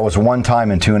 That was one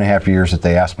time in 2.5 years that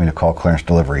they asked me to call clearance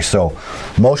delivery. So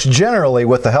most generally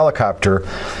with the helicopter,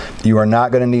 you are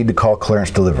not going to need to call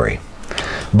clearance delivery.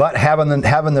 But having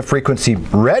the frequency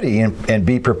ready and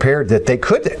be prepared that they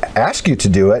could ask you to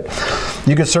do it,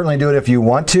 you can certainly do it if you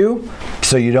want to,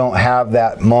 so you don't have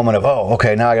that moment of, oh,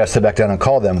 okay, now I got to sit back down and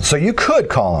call them. So you could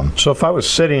call them. So if I was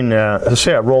sitting, let's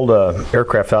say I rolled a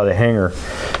aircraft out of the hangar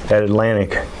at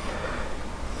Atlantic,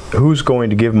 who's going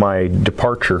to give my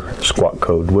departure squawk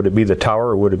code? Would it be the tower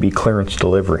or would it be clearance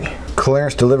delivery?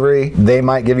 Clearance delivery, they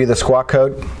might give you the squawk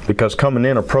code. Because coming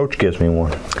in, approach gives me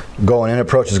one. Going in,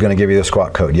 approach is going to give you the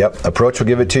squawk code. Yep, approach will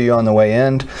give it to you on the way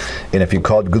in, and if you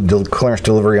called clearance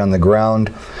delivery on the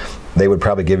ground, they would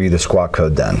probably give you the squawk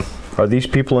code then. Are these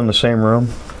people in the same room?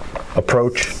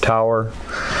 Approach, tower,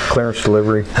 clearance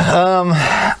delivery?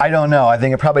 I don't know. I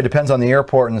think it probably depends on the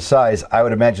airport and the size. I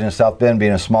would imagine in South Bend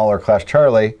being a smaller Class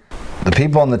Charlie, the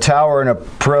people in the tower and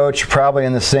approach probably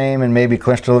in the same, and maybe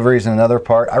clearance deliveries in another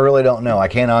part. I really don't know. I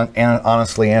can't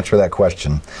honestly answer that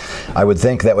question. I would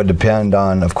think that would depend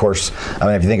on, of course, I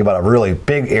mean, if you think about a really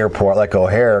big airport like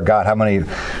O'Hare, God, how many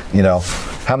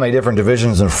different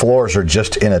divisions and floors are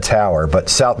just in a tower? But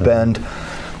South Bend,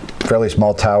 fairly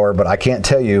small tower, but I can't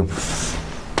tell you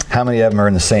how many of them are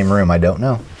in the same room. I don't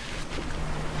know.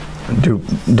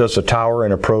 Does the tower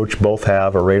and approach both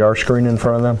have a radar screen in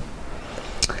front of them?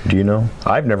 Do you know?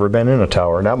 I've never been in a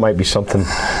tower. That might be something.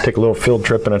 Take a little field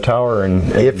trip in a tower,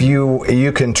 and if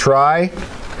you can try.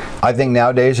 I think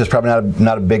nowadays it's probably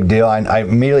not a big deal. I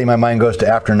immediately my mind goes to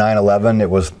after 9/11. It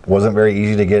wasn't very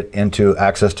easy to get into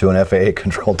access to an FAA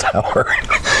controlled tower.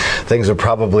 Things have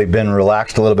probably been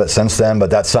relaxed a little bit since then,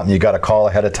 but that's something you got to call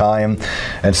ahead of time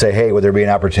and say, hey, would there be an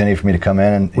opportunity for me to come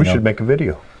in? And we should make a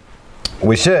video.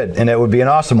 We should, and it would be an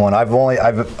awesome one. I've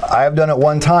done it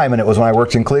one time, and it was when I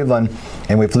worked in Cleveland,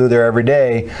 and we flew there every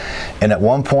day. And at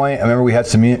one point, I remember we had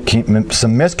some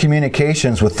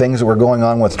miscommunications with things that were going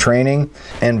on with training.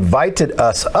 Invited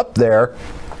us up there,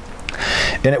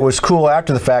 and it was cool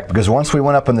after the fact, because once we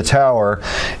went up in the tower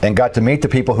and got to meet the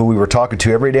people who we were talking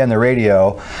to every day on the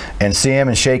radio and see them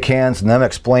and shake hands and them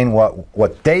explain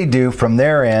what they do from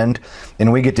their end,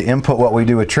 and we get to input what we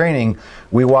do with training,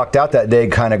 we walked out that day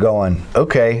kind of going,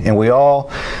 okay, and we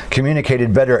all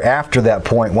communicated better after that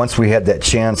point once we had that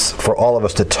chance for all of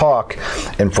us to talk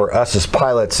and for us as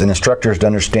pilots and instructors to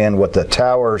understand what the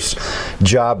tower's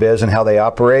job is and how they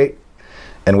operate.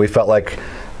 And we felt like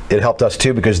it helped us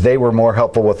too, because they were more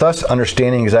helpful with us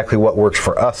understanding exactly what works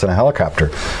for us in a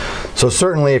helicopter. So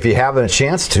certainly if you have a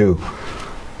chance to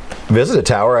visit a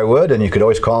tower, I would, and you could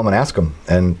always call them and ask them.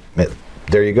 And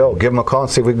there you go. Give them a call and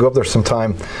see if we can go up there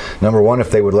sometime. Number one, if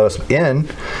they would let us in,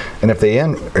 and if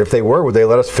they were, would they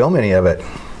let us film any of it?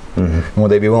 Mm-hmm.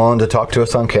 Would they be willing to talk to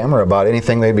us on camera about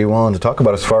anything they'd be willing to talk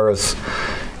about as far as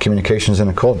communications in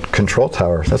a control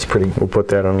tower? That's pretty. We'll put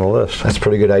that on the list. That's a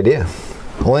pretty good idea.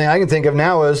 The only thing I can think of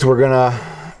now is we're going to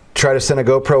try to send a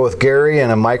GoPro with Gary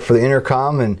and a mic for the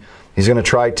intercom, and he's going to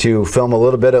try to film a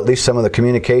little bit, at least some of the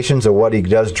communications of what he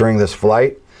does during this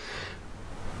flight.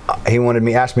 He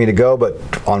asked me to go, but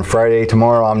on Friday,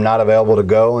 tomorrow, I'm not available to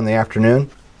go in the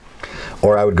afternoon,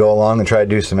 or I would go along and try to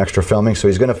do some extra filming. So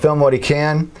he's going to film what he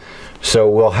can. So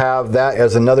we'll have that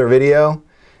as another video,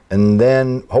 and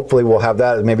then hopefully we'll have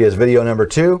that maybe as video number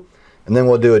 2, and then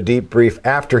we'll do a debrief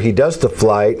after he does the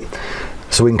flight.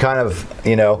 So we can kind of,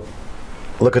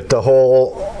 look at the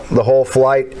whole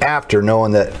flight after,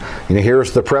 knowing that,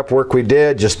 here's the prep work we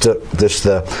did, just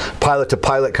the pilot to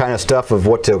pilot kind of stuff of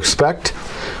what to expect,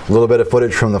 a little bit of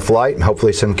footage from the flight, and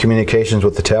hopefully some communications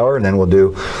with the tower, and then we'll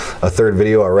do a third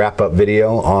video, a wrap-up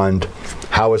video on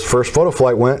how his first photo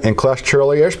flight went in Class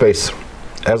Charlie airspace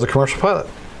as a commercial pilot.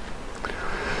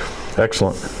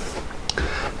 Excellent.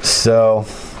 So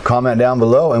comment down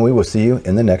below, and we will see you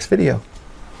in the next video.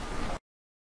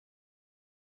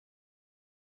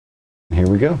 Here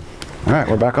we go. All right,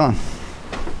 we're back on.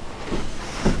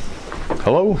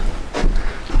 Hello.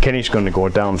 Kenny's going to go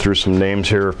down through some names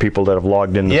here of people that have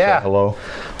logged in to say hello.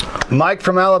 Mike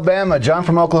from Alabama, John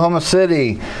from Oklahoma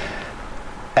City,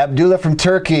 Abdullah from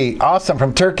Turkey, Awesome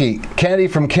from Turkey, Kennedy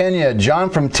from Kenya, John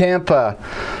from Tampa.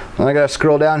 I got to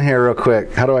scroll down here real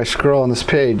quick. How do I scroll on this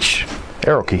page?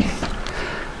 Arrow key.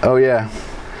 Oh yeah.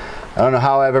 I don't know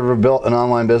how I've ever built an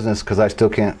online business because I still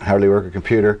can't hardly work a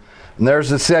computer. And there's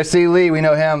the CIC Lee, we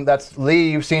know him. That's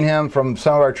Lee, you've seen him from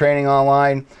some of our training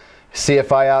online.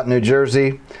 CFI out in New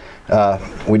Jersey.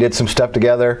 We did some stuff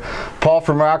together. Paul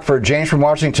from Rockford, James from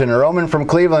Washington, Roman from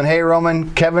Cleveland. Hey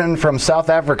Roman. Kevin from South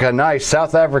Africa. Nice,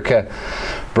 South Africa.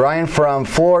 Brian from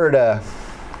Florida.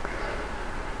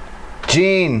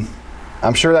 Gene.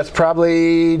 I'm sure that's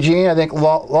probably Gene, I think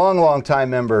long time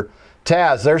member.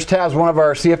 Taz, there's Taz, one of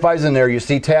our CFIs in there. You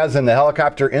see Taz in the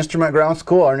helicopter instrument ground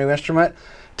school, our new instrument.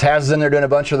 Taz is in there doing a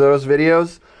bunch of those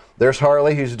videos. There's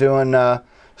Harley, who's doing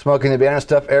Smoking the Banana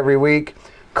stuff every week.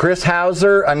 Chris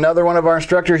Hauser, another one of our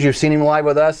instructors. You've seen him live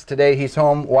with us. Today he's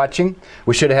home watching.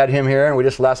 We should have had him here, and we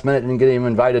just last minute didn't get him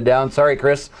invited down. Sorry,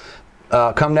 Chris.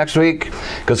 Come next week,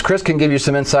 because Chris can give you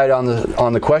some insight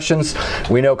on the questions.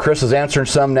 We know Chris is answering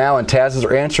some now, and Taz is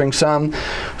answering some.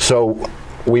 So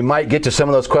we might get to some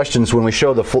of those questions when we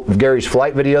show Gary's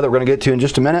flight video that we're going to get to in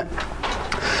just a minute.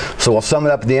 So we'll sum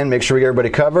it up at the end, make sure we get everybody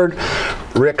covered.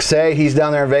 Rick Say, he's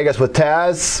down there in Vegas with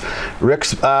Taz.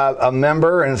 Rick's a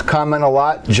member and has commented a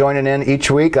lot, joining in each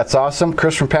week. That's awesome.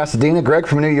 Chris from Pasadena, Greg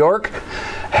from New York.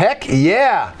 Heck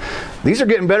yeah! These are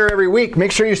getting better every week.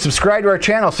 Make sure you subscribe to our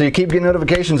channel so you keep getting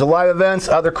notifications of live events,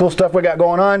 other cool stuff we got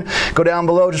going on. Go down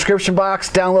below, description box,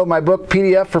 download my book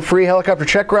PDF for free, Helicopter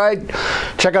Check Ride.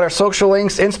 Check out our social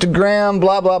links, Instagram,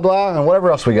 blah, blah, blah, and whatever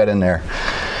else we got in there.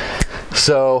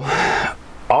 So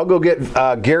I'll go get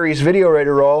Gary's video ready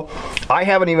to roll. I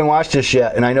haven't even watched this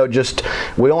yet, and I know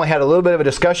we only had a little bit of a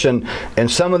discussion,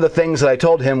 and some of the things that I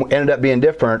told him ended up being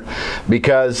different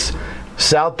because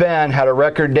South Bend had a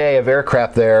record day of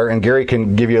aircraft there, and Gary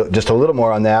can give you just a little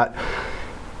more on that.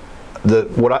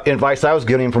 Advice I was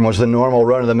giving him from was the normal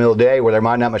run-of-the-mill day where there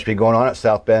might not much be going on at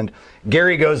South Bend.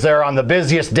 Gary goes there on the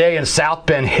busiest day in South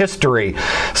Bend history.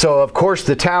 So, of course,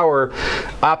 the tower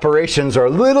operations are a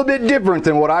little bit different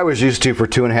than what I was used to for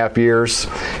 2.5 years.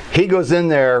 He goes in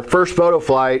there, first photo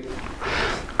flight,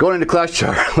 going into Class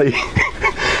Charlie,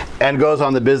 and goes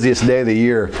on the busiest day of the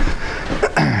year.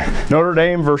 Notre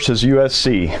Dame versus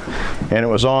USC, and it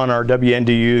was on our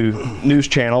WNDU news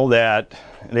channel that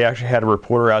they actually had a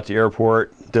reporter out at the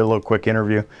airport, did a little quick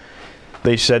interview.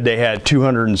 They said they had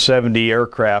 270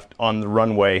 aircraft on the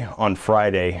runway on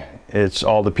Friday. It's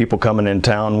all the people coming in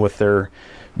town with their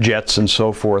jets and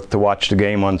so forth to watch the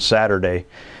game on Saturday.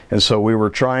 And so we were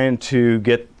trying to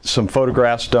get some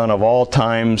photographs done of all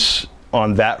times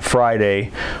on that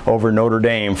Friday over Notre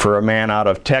Dame for a man out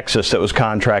of Texas that was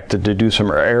contracted to do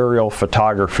some aerial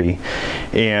photography.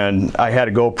 And I had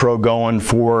a GoPro going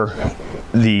for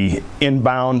the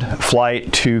inbound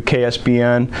flight to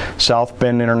KSBN, South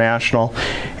Bend International,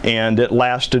 and it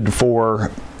lasted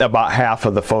for about half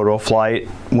of the photo flight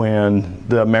when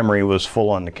the memory was full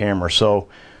on the camera. So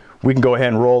we can go ahead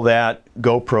and roll that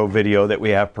GoPro video that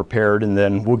we have prepared, and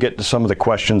then we'll get to some of the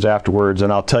questions afterwards,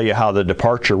 and I'll tell you how the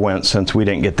departure went since we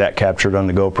didn't get that captured on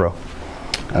the GoPro.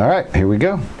 All right, here we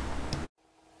go.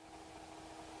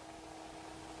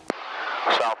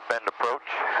 South Bend approach,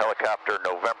 helicopter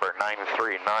November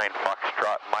 939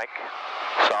 Foxtrot Mike.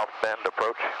 South Bend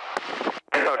approach.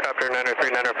 Helicopter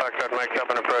 939 Foxtrot Mike, up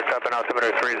and approach, up and altimeter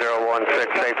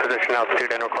 3016, safe position,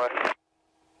 altitude and request.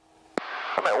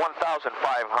 I'm at 1,500,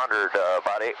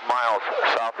 about 8 miles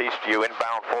southeast of you,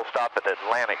 inbound full stop at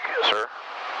Atlantic, sir.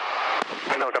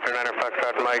 Helicopter 9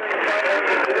 Foxtrot Mike,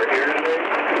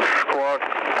 squawk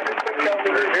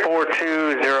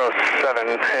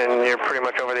 4207, and you're pretty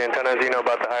much over the antennas. You know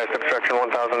about the highest obstruction,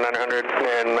 1,900,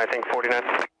 and I think 49.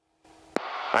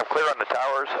 I'm clear on the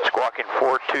towers, squawking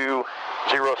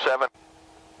 4207.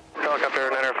 Helicopter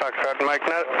 9 Foxtrot Mike,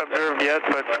 not observed yet,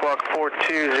 but squawk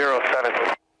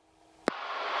 4207.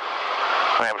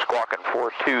 I am squawking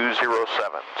 4207,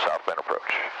 South Bend approach.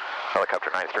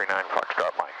 Helicopter 939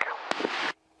 Foxtrot Mike.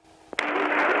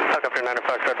 Helicopter 9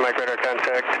 Foxtrot Mike, radar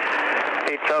contact.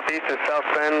 8 southeast is South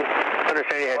Bend.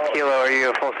 Understand you had Kilo. Are you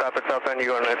a full stop at South Bend?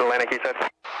 You going to Atlantic, you said?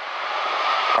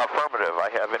 Affirmative. I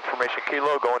have information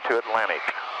Kilo going to Atlantic.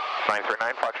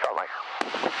 939 Foxtrot Mike.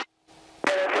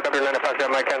 Helicopter 9 Foxtrot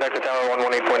Mike, contact the tower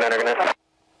 118.9er. Good night.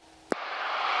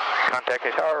 Contact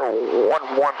the tower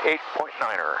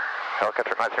 118.9er.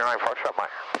 Helicopter 939 Foxtrot Mike.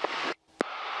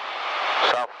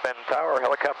 South Bend Tower,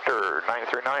 helicopter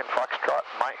 939 Foxtrot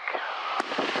Mike.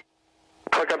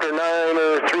 Helicopter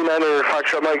 939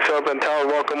 Foxtrot Mike, South Bend Tower,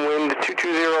 welcome wind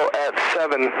 220 at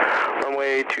 7,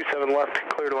 runway 27 left,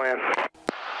 clear to land.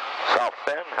 South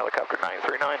Bend, helicopter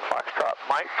 939 Foxtrot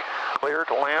Mike, clear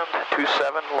to land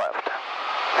 27 left.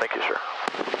 Thank you, sir.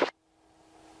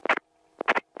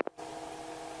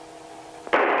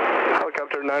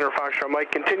 Helicopter Helicopter 9 Foxtrot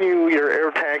Mike, continue your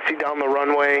air taxi down the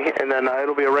runway, and then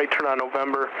it'll be a right turn on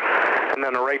November, and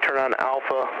then a right turn on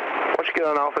Alpha. Once you get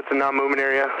on Alpha, it's a non-movement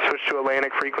area. Switch to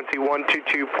Atlantic, frequency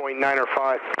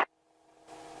 122.905.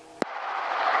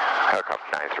 Helicopter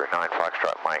 939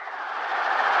 Foxtrot Mike.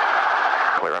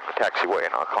 Clear on the taxiway,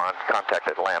 and I'll contact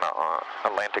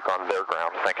Atlantic on their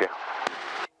ground. Thank you.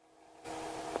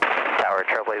 Tower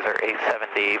Trailblazer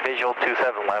 870, visual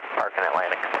 27 left, parking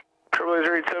Atlantic.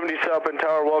 Trailblazer 870 South Bend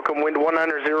Tower, welcome, wind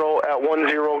 190 at 10,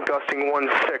 gusting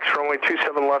 16, runway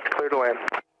 27 left, clear to land.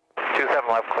 27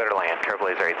 left, clear to land,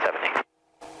 Trailblazer 870.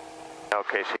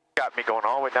 Okay, so you got me going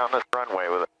all the way down this runway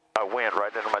with a wind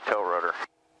right into my tail rotor.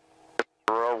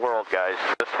 Real world, guys.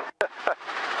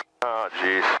 Oh,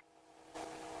 jeez.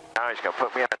 Now he's going to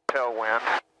put me in a tailwind.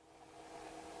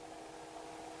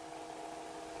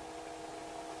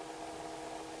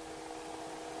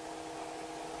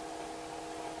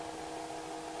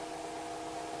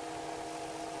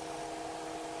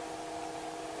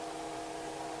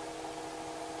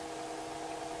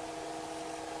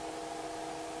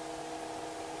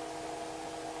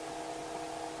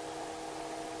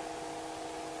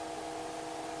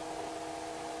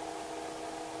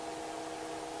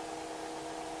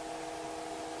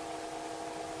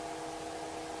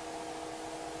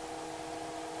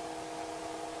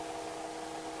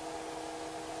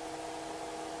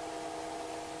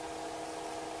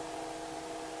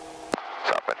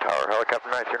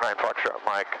 Helicopter 939 Foxtrot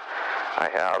Mike. I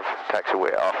have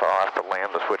taxiway Alpha. I'll have to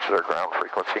land to switch to their ground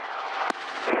frequency.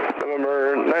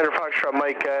 November 9 Foxtrot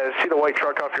Mike, see the white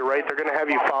truck off your right. They're going to have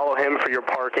you follow him for your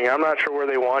parking. I'm not sure where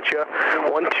they want you.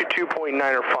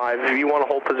 122.905. If you want to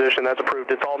hold position, that's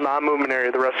approved. It's all non-movement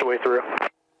area the rest of the way through.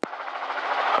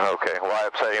 Okay, well, I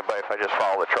upset anybody if I just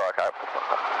follow the truck.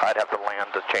 I'd have to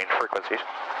land to change frequencies.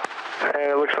 And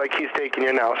it looks like he's taking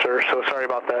you now, sir, so sorry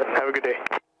about that. Have a good day.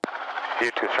 You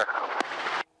too, sir.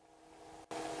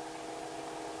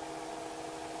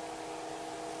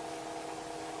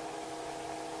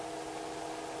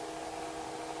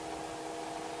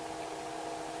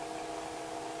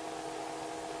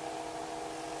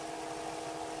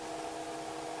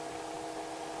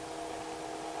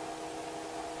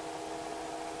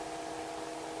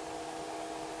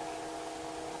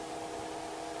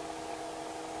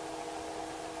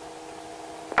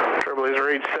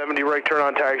 Trailblazer 870, right turn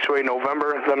on taxiway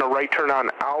November, then a right turn on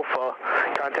Alpha.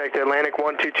 Contact Atlantic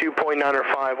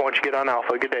 122.905 once you get on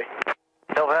Alpha. Good day.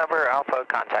 November Alpha,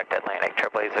 contact Atlantic,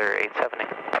 Trailblazer 870.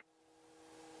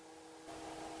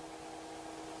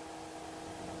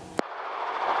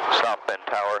 South Bend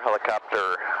Tower,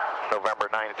 helicopter November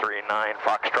 939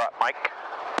 Foxtrot Mike.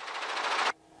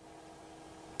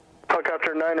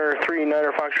 Helicopter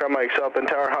 939 Foxtrot Mike, South Bend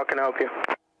Tower, how can I help you?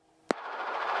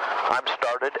 I'm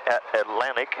started at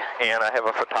Atlantic, and I have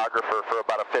a photographer for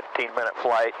about a 15-minute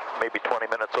flight, maybe 20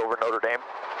 minutes over Notre Dame.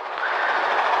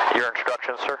 Your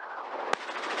instructions, sir?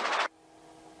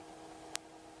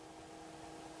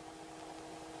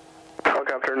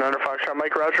 Helicopter 9 Foxtrot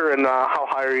Mike, roger, and how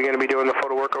high are you going to be doing the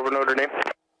photo work over Notre Dame?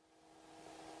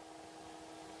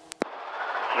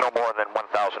 No more than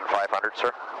 1,500,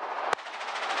 sir.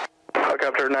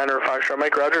 Helicopter 9 Foxtrot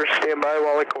Mike, roger, stand by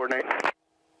while I coordinate.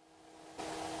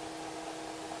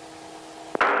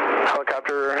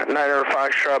 Helicopter 9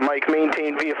 Foxtrot Mike,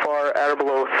 maintain VFR at or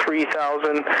below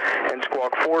 3,000 and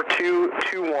squawk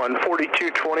 4221,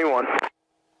 4221.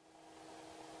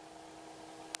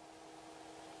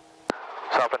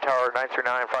 South Bend Tower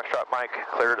 939 Foxtrot Mike,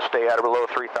 clear to stay at or below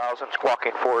 3,000,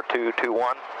 squawking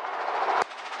 4221.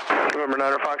 November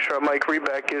 9 Foxtrot Mike,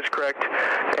 readback is correct,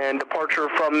 and departure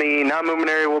from the non-movement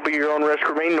area will be your own risk.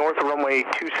 Remain north of runway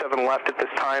 27 left at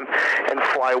this time and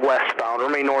fly westbound.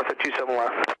 Remain north at 27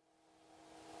 left.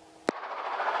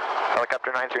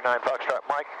 Helicopter 939 Foxtrot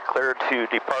Mike, clear to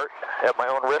depart at my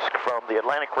own risk from the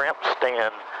Atlantic ramp,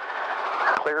 stand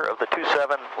clear of the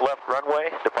 27 left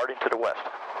runway, departing to the west.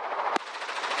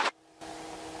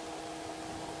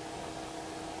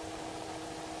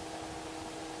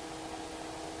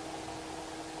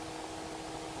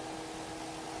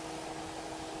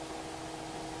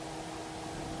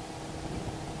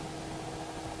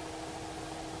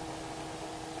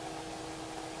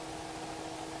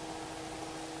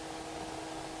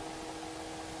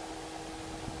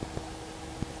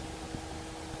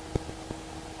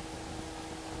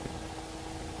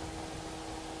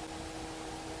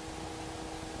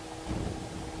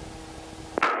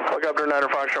 Helicopter 9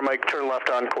 Foxtrot Mike, turn left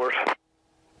on course.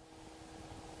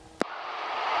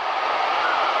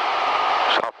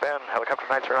 South Bend, helicopter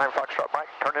 939 Foxtrot Mike,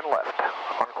 turn in left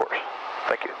on course.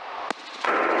 Thank you.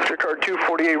 Car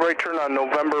 248, right turn on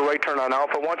November, right turn on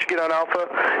Alpha. Once you get on Alpha,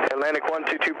 Atlantic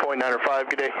 122.905,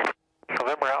 good day.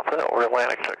 November Alpha or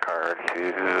Atlantic to car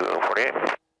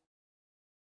 248.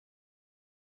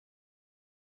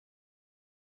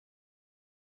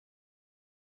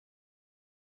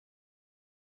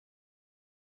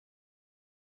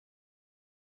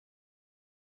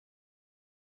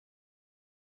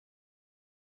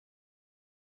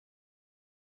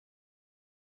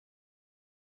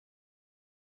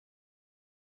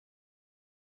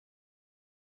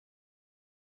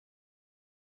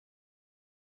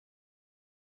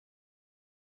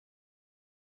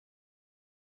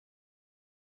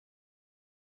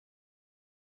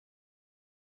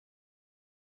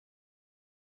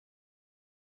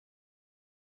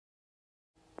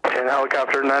 And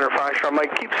helicopter 9 Foxtrot,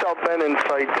 Mike, keep South Bend in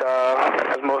sight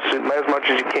as much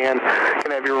as you can.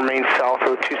 Gonna have you remain south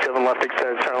of the 27 left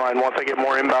extended center line once I get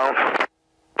more inbound.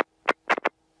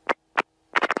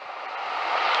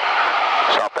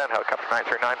 South Bend, helicopter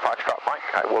 939, Foxtrot Mike.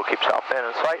 I will keep South Bend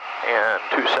in sight, and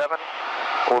 27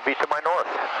 will be to my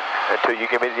north until you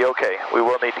give me the okay. We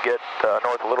will need to get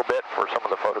north a little bit for some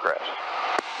of the photographs.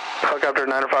 Helicopter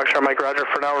 9 Foxtrot, Mike, roger.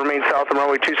 For now, remain south of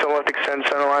runway 27 left extended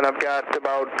center line. I've got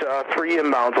about 3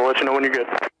 inbounds. I'll let you know when you're good.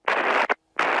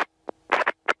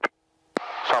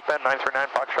 South Bend, 939,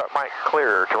 Foxtrot Mike,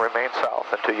 clear to remain south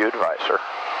until you advise, sir.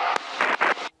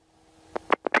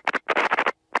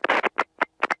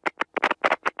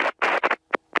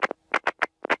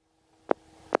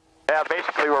 Yeah,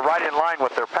 basically we're right in line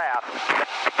with their path.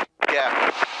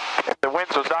 Yeah. If the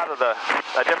winds was out of a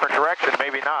different direction,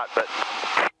 maybe not, but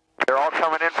they're all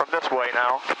coming in from this way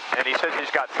now, and he says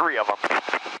he's got 3 of them.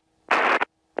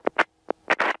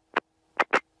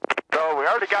 So we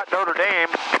already got Notre Dame,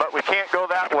 but we can't go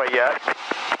that way yet.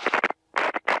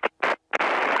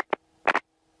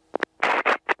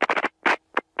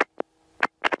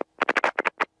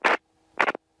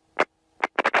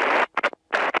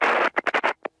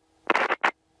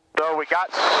 So we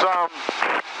got some,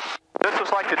 this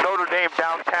is like the Notre Dame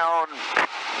downtown,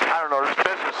 I don't know, this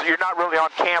business, you're not really on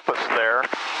campus there.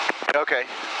 Okay.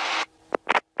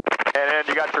 And then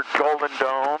you got your Golden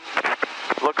Dome.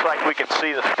 Looks like we can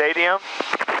see the stadium.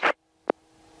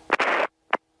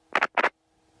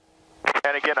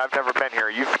 And again, I've never been here.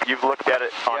 You've looked at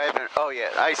it. Yeah, oh yeah,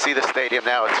 I see the stadium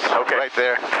now. It's okay. Right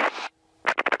there.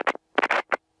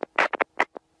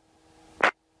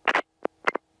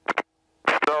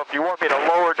 So if you want me to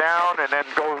lower down and then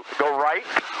go right?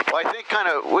 Well, I think kind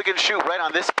of we can shoot right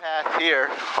on this path here.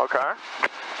 Okay.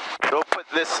 We'll put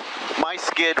my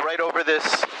skid right over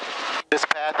this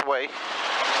pathway.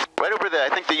 Right over there,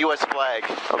 I think the U.S. flag.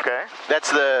 Okay.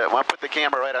 That's I want to put the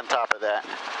camera right on top of that.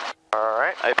 All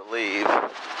right. I believe.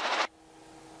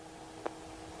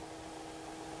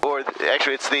 Or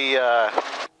actually, it's the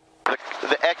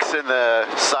X in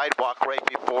the sidewalk right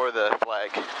before the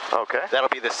flag. Okay. That'll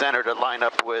be the center to line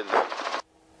up with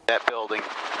that building.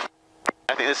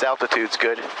 I think this altitude's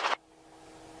good.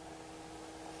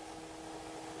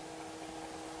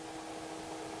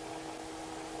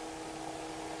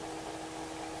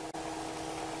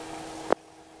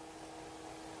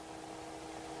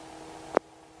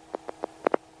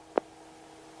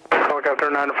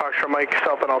 Helicopter 9 Foxtrot Mike,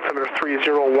 south on altimeter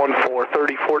 3014,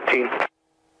 3014.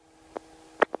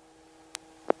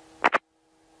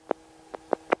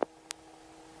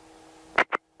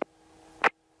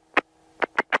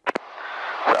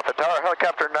 South Tower,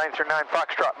 helicopter 939,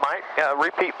 Foxtrot Mike.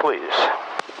 Repeat, please.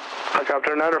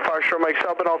 Helicopter 9 Foxtrot Mike,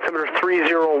 south on altimeter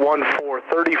 3014,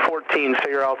 3014.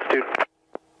 Say your altitude.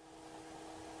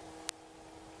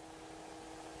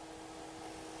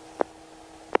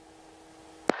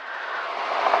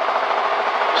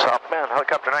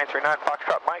 Helicopter 939,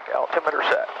 Foxtrot Mike, altimeter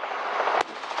set.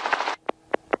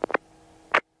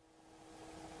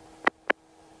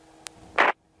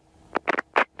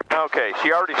 Okay,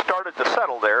 she already started to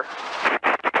settle there.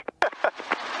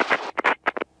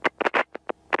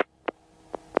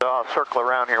 So I'll circle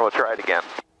around here, we'll try it again.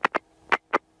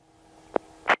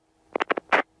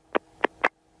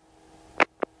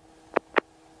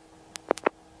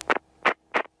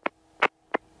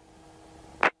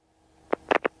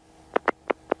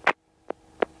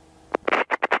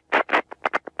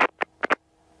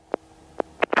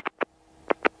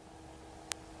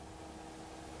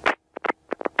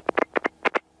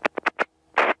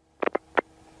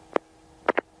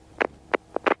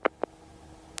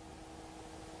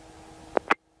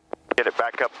 Get it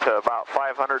back up to about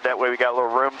 500, that way we got a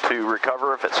little room to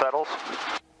recover if it settles.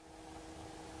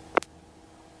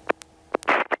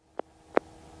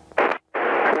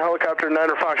 Helicopter 9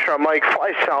 Niner Foxtrot Mike,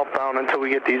 fly southbound until we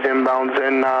get these inbounds,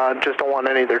 and just don't want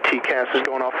any of their TCASs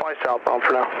going off. Fly southbound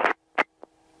for now.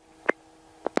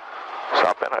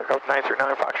 Southbound,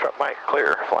 939 Foxtrot Mike,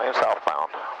 clear, flying southbound.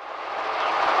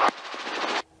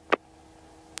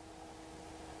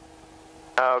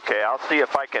 Okay, I'll see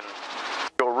if I can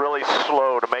go really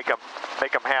slow to make them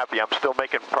happy. I'm still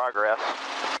making progress.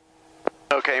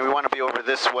 Okay, we want to be over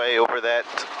this way, over that,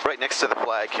 right next to the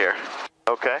flag here.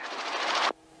 Okay.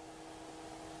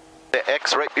 The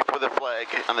X right before the flag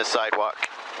on the sidewalk.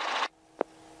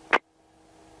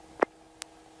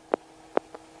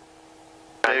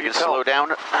 Now you can slow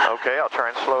down. Okay, I'll try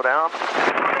and slow down.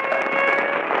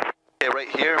 Okay, right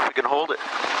here, if we can hold it.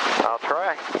 I'll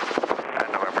try.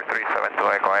 November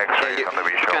 372 Echo X-ray Yeah, on the you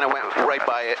visual. kind of went right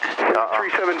by it.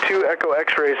 372 Echo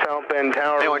X-ray South Bend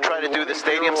Tower. Hey, we're trying to do the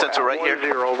stadium since we're right here.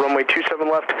 10, runway 27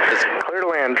 left. Clear to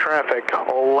land traffic.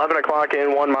 11 o'clock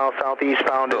in 1 mile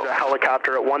southeastbound is a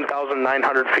helicopter at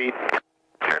 1,900 feet.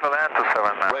 Clear to land to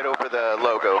 7 now. Right over the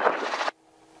logo.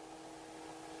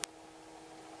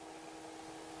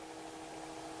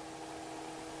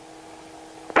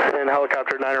 And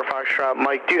helicopter Niner Foxtrot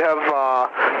Mike, do you have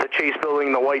the Chase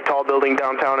building, the white tall building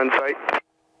downtown in sight?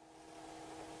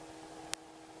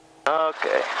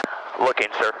 Okay. Looking,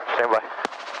 sir. Stand by.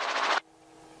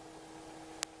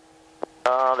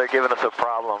 They're giving us a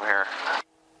problem here.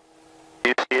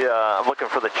 You see, I'm looking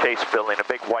for the Chase building, a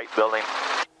big white building.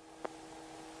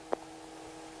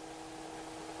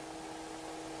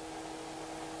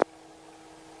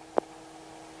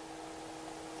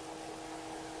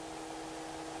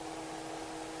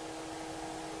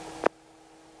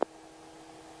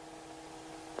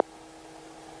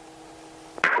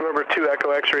 Number 2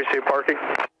 Echo X-ray, say parking.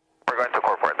 We're going to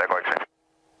corporate Echo X-ray.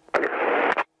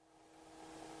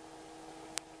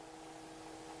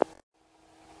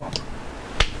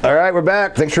 All right, we're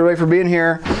back. Thanks everybody for being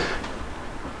here.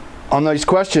 On these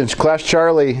questions, Class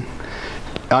Charlie,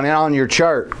 on your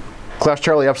chart, Class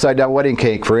Charlie upside down wedding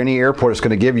cake for any airport is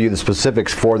going to give you the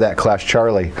specifics for that Class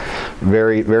Charlie.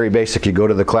 Very, very basic. You go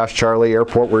to the Class Charlie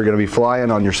airport where you're going to be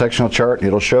flying on your sectional chart, and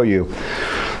it'll show you.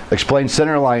 Explain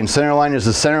center line. Center line is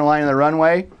the center line of the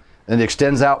runway, and it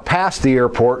extends out past the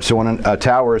airport. So when a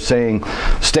tower is saying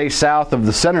stay south of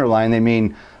the center line, they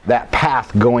mean that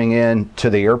path going in to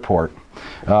the airport.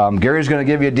 Gary's going to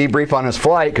give you a debrief on his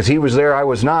flight because he was there, I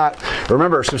was not.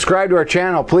 Remember, subscribe to our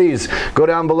channel, please. Go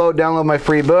down below, download my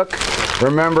free book.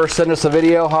 Remember, send us a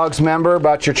video, Hogs member,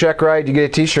 about your check ride, you get a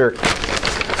t-shirt.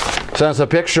 Send us a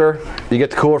picture, you get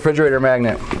the cool refrigerator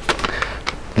magnet.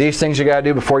 These things you got to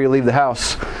do before you leave the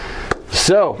house.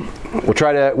 So,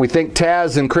 we think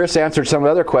Taz and Chris answered some of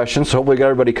the other questions, so hopefully we got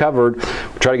everybody covered.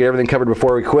 We'll try to get everything covered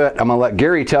before we quit. I'm going to let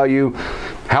Gary tell you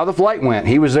how the flight went.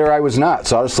 He was there, I was not,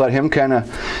 so I'll just let him kind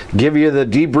of give you the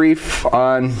debrief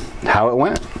on how it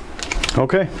went.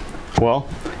 Okay. Well,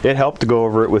 it helped to go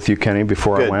over it with you, Kenny,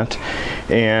 before Good. I went.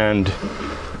 And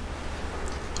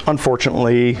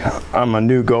unfortunately, I'm a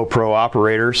new GoPro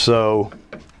operator, so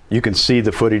you can see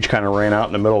the footage kind of ran out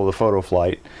in the middle of the photo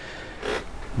flight.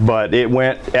 But it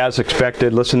went as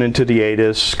expected, listening to the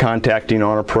ATIS, contacting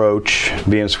on approach,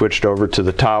 being switched over to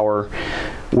the tower.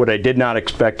 What I did not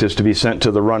expect is to be sent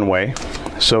to the runway.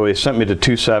 So they sent me to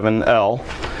 27L,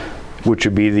 which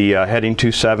would be the heading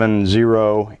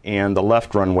 270 and the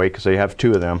left runway, because they have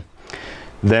two of them.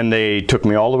 Then they took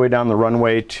me all the way down the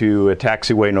runway to a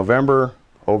taxiway November,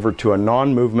 over to a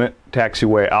non-movement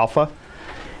taxiway Alpha.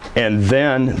 And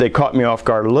then they caught me off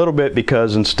guard a little bit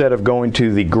because instead of going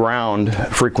to the ground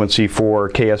frequency for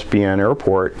KSBN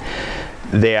Airport,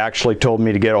 they actually told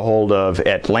me to get a hold of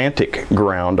Atlantic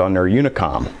ground on their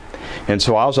Unicom. And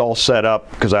so I was all set up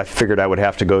because I figured I would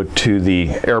have to go to the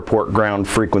airport ground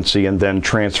frequency and then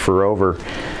transfer over.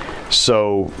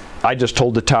 So I just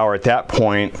told the tower at that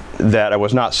point that I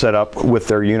was not set up with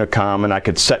their Unicom and I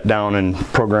could set down and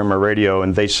program my radio,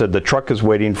 and they said the truck is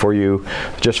waiting for you,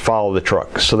 just follow the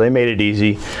truck. So they made it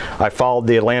easy. I followed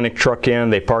the Atlantic truck in.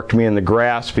 They parked me in the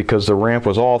grass because the ramp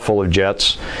was all full of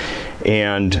jets,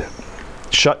 and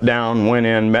shut down, went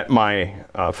in, met my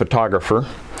photographer,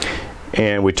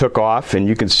 and we took off. And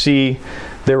you can see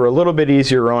they were a little bit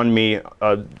easier on me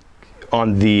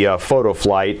on the photo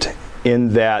flight,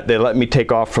 in that they let me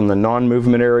take off from the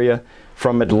non-movement area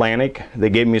from Atlantic.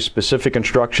 They gave me specific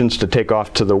instructions to take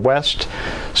off to the west,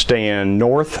 stay in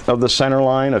north of the center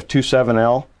line of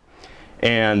 27L,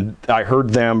 and I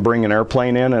heard them bring an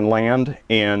airplane in and land,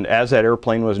 and as that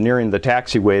airplane was nearing the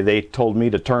taxiway, they told me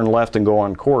to turn left and go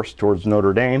on course towards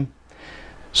Notre Dame.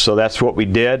 So that's what we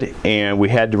did, and we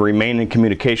had to remain in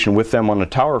communication with them on the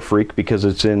Tower Freak because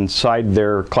it's inside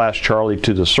their Class Charlie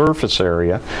to the surface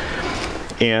area.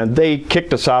 and they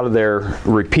kicked us out of there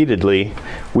repeatedly.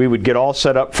 We would get all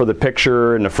set up for the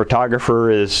picture, and the photographer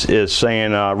is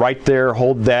saying, right there,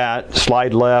 hold that,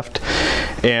 slide left,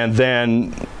 and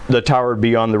then the tower would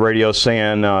be on the radio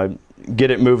saying,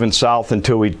 get it moving south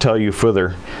until we tell you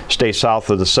further. Stay south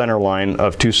of the center line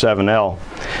of 27L.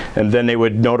 And then they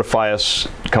would notify us,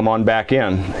 come on back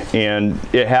in. And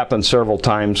it happened several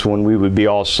times when we would be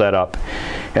all set up.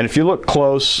 And if you look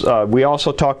close, we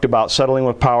also talked about settling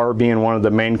with power being one of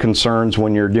the main concerns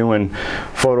when you're doing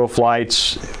photo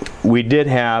flights. We did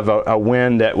have a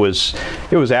wind that was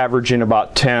averaging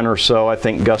about 10 or so, I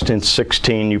think gusting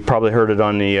 16. You probably heard it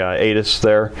on the ATIS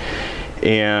there.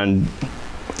 And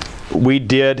we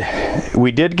did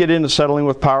get into settling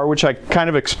with power, which I kind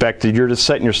of expected. You're just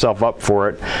setting yourself up for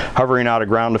it. Hovering out of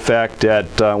ground effect at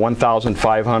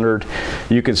 1,500.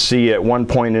 You can see at one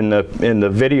point in the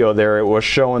video there, it was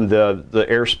showing the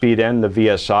airspeed and the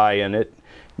VSI, and it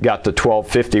got to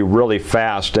 1250 really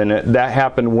fast, and that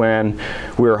happened when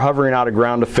we were hovering out of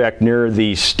ground effect near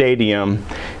the stadium,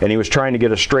 and he was trying to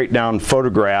get a straight down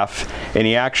photograph, and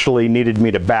he actually needed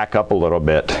me to back up a little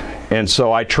bit. And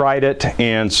so I tried it,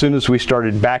 and as soon as we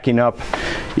started backing up,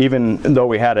 even though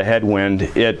we had a headwind,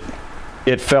 it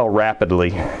fell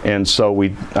rapidly. And so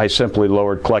I simply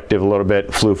lowered collective a little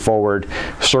bit, flew forward,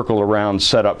 circled around,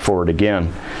 set up for it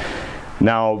again.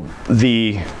 Now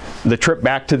the trip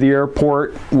back to the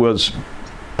airport was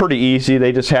pretty easy.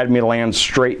 They just had me land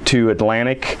straight to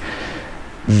Atlantic,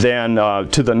 then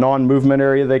to the non-movement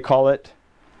area, they call it.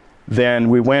 Then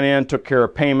we went in, took care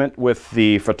of payment with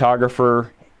the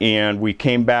photographer, and we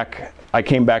came back. I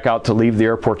came back out to leave the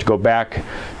airport to go back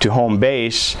to home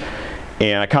base,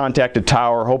 and I contacted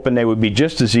Tower, hoping they would be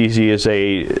just as easy as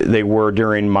they were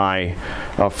during my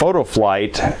photo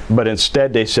flight, but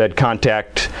instead they said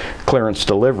contact clearance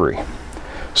delivery.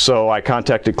 So I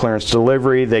contacted clearance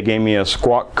delivery. They gave me a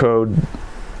squawk code.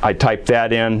 I typed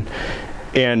that in.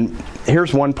 And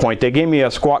here's one point. They gave me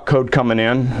a squawk code coming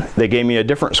in. They gave me a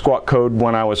different squawk code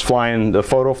when I was flying the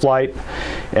photo flight.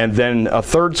 And then a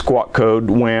third squawk code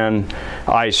when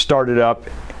I started up.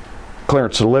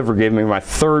 Clearance delivery gave me my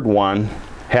third one,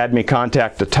 had me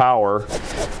contact the tower.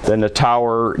 Then the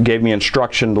tower gave me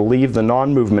instruction to leave the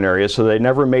non-movement area, so they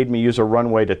never made me use a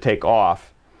runway to take off.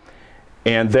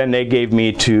 And then they gave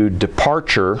me to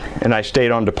departure, and I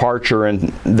stayed on departure, and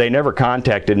they never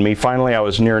contacted me. Finally, I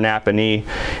was near Napanee,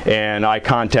 and I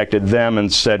contacted them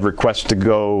and said request to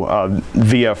go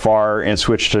VFR and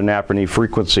switch to Napanee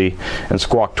frequency and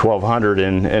squawk 1200,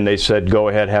 and they said go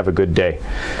ahead, have a good day.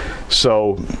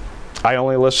 So I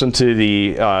only listened to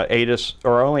the ATIS,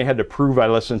 or I only had to prove I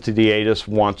listened to the ATIS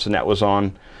once, and that was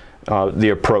on the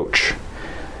approach.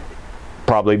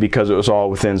 Probably because it was all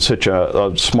within such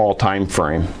a small time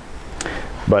frame.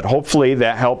 But hopefully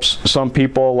that helps some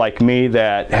people like me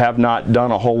that have not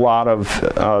done a whole lot of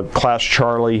Class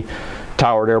Charlie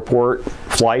Towered Airport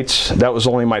flights. That was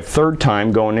only my third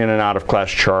time going in and out of Class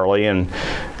Charlie, and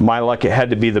my luck, it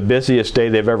had to be the busiest day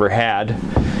they've ever had.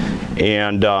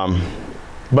 And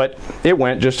but it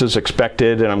went just as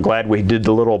expected, and I'm glad we did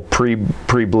the little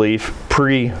pre-brief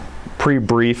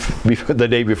the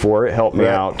day before. It helped me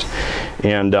out,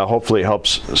 and hopefully it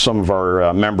helps some of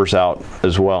our members out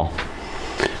as well.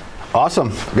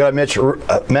 Awesome. Got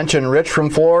to mention Rich from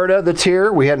Florida that's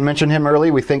here. We hadn't mentioned him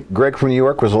early. We think Greg from New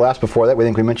York was the last before that. We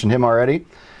think we mentioned him already.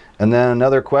 And then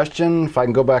another question, if I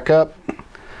can go back up.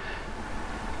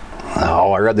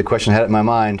 Oh, I read the question, had it in my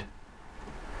mind.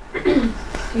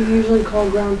 Do you usually call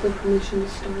ground for permission to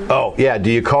start? Oh, yeah.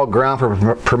 Do you call ground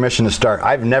for permission to start?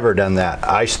 I've never done that.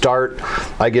 I start,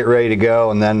 I get ready to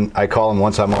go, and then I call them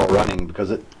once I'm all running,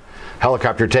 because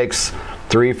helicopter takes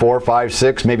 3, 4, 5,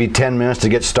 6, maybe 10 minutes to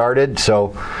get started.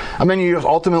 So, I mean, you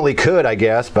ultimately could, I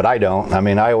guess, but I don't. I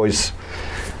mean, I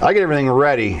get everything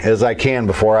ready as I can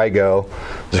before I go,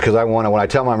 just because when I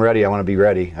tell them I'm ready, I want to be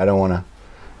ready. I don't want to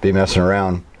be messing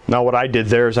around. Now what I did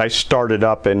there is I started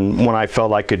up, and when I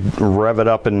felt I could rev it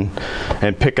up and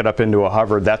pick it up into a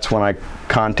hover, that's when I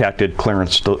contacted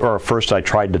clearance, or first I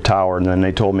tried the tower, and then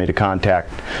they told me to contact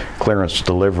clearance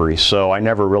delivery. So I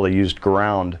never really used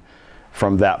ground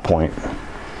from that point.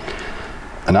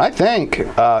 And I think,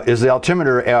 is the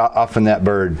altimeter off in that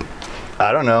bird?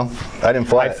 I don't know. I didn't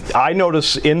fly it. I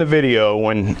noticed in the video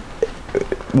when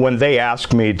they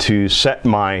asked me to set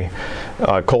my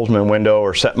Colesman window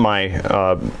or set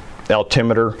my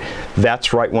altimeter,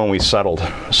 that's right when we settled.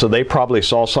 So they probably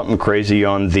saw something crazy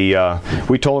on the,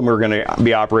 we told them we were going to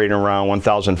be operating around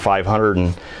 1,500,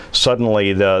 and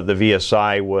suddenly the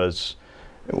VSI was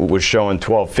showing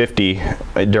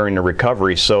 1250 during the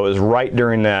recovery. So it was right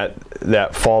during that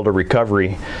that fall to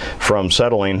recovery from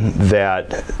settling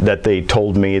that they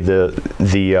told me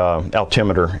the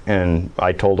altimeter, and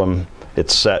I told them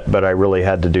it's set, but I really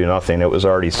had to do nothing. It was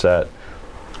already set.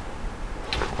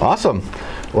 Awesome.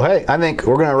 Well, hey, I think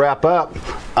we're going to wrap up.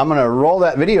 I'm going to roll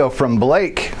that video from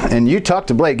Blake, and you talk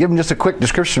to Blake. Give him just a quick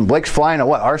description. Blake's flying a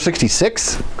what,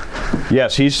 R66?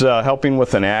 Yes, he's helping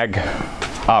with an ag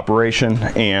operation,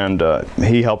 and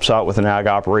he helps out with an ag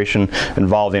operation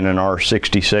involving an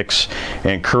R66,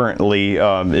 and currently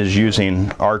is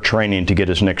using our training to get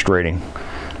his next rating.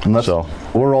 So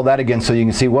we'll roll that again so you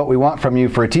can see what we want from you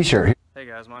for a t-shirt. Hey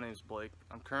guys, my name is Blake.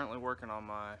 I'm currently working on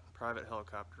my private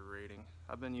helicopter rating.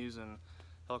 I've been using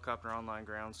Helicopter Online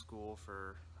Ground School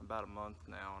for about a month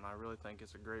now, and I really think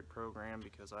it's a great program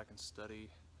because I can study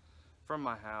from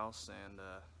my house, and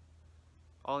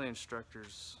all the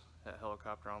instructors at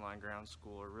Helicopter Online Ground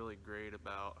School are really great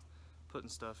about putting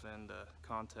stuff into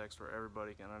context where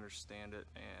everybody can understand it,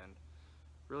 and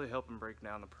really helping break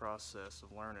down the process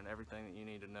of learning everything that you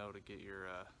need to know to get your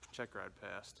check ride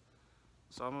passed.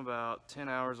 So I'm about 10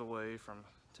 hours away from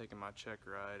taking my check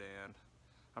ride, and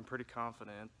I'm pretty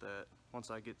confident that once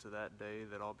I get to that day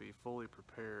that I'll be fully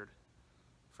prepared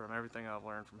from everything I've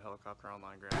learned from Helicopter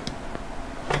Online Ground.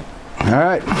 All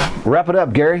right, wrap it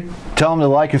up, Gary. Tell them to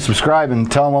like and subscribe, and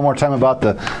tell them one more time about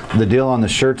the deal on the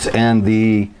shirts and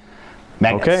the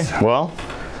magnets. Okay, well,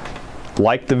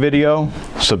 like the video,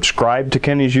 subscribe to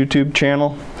Kenny's YouTube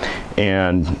channel,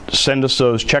 and send us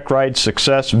those check ride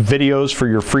success videos for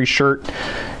your free shirt,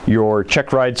 your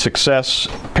check ride success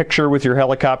picture with your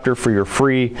helicopter for your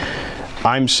free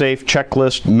I'm Safe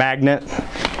checklist magnet,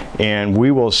 and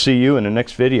we will see you in the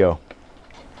next video.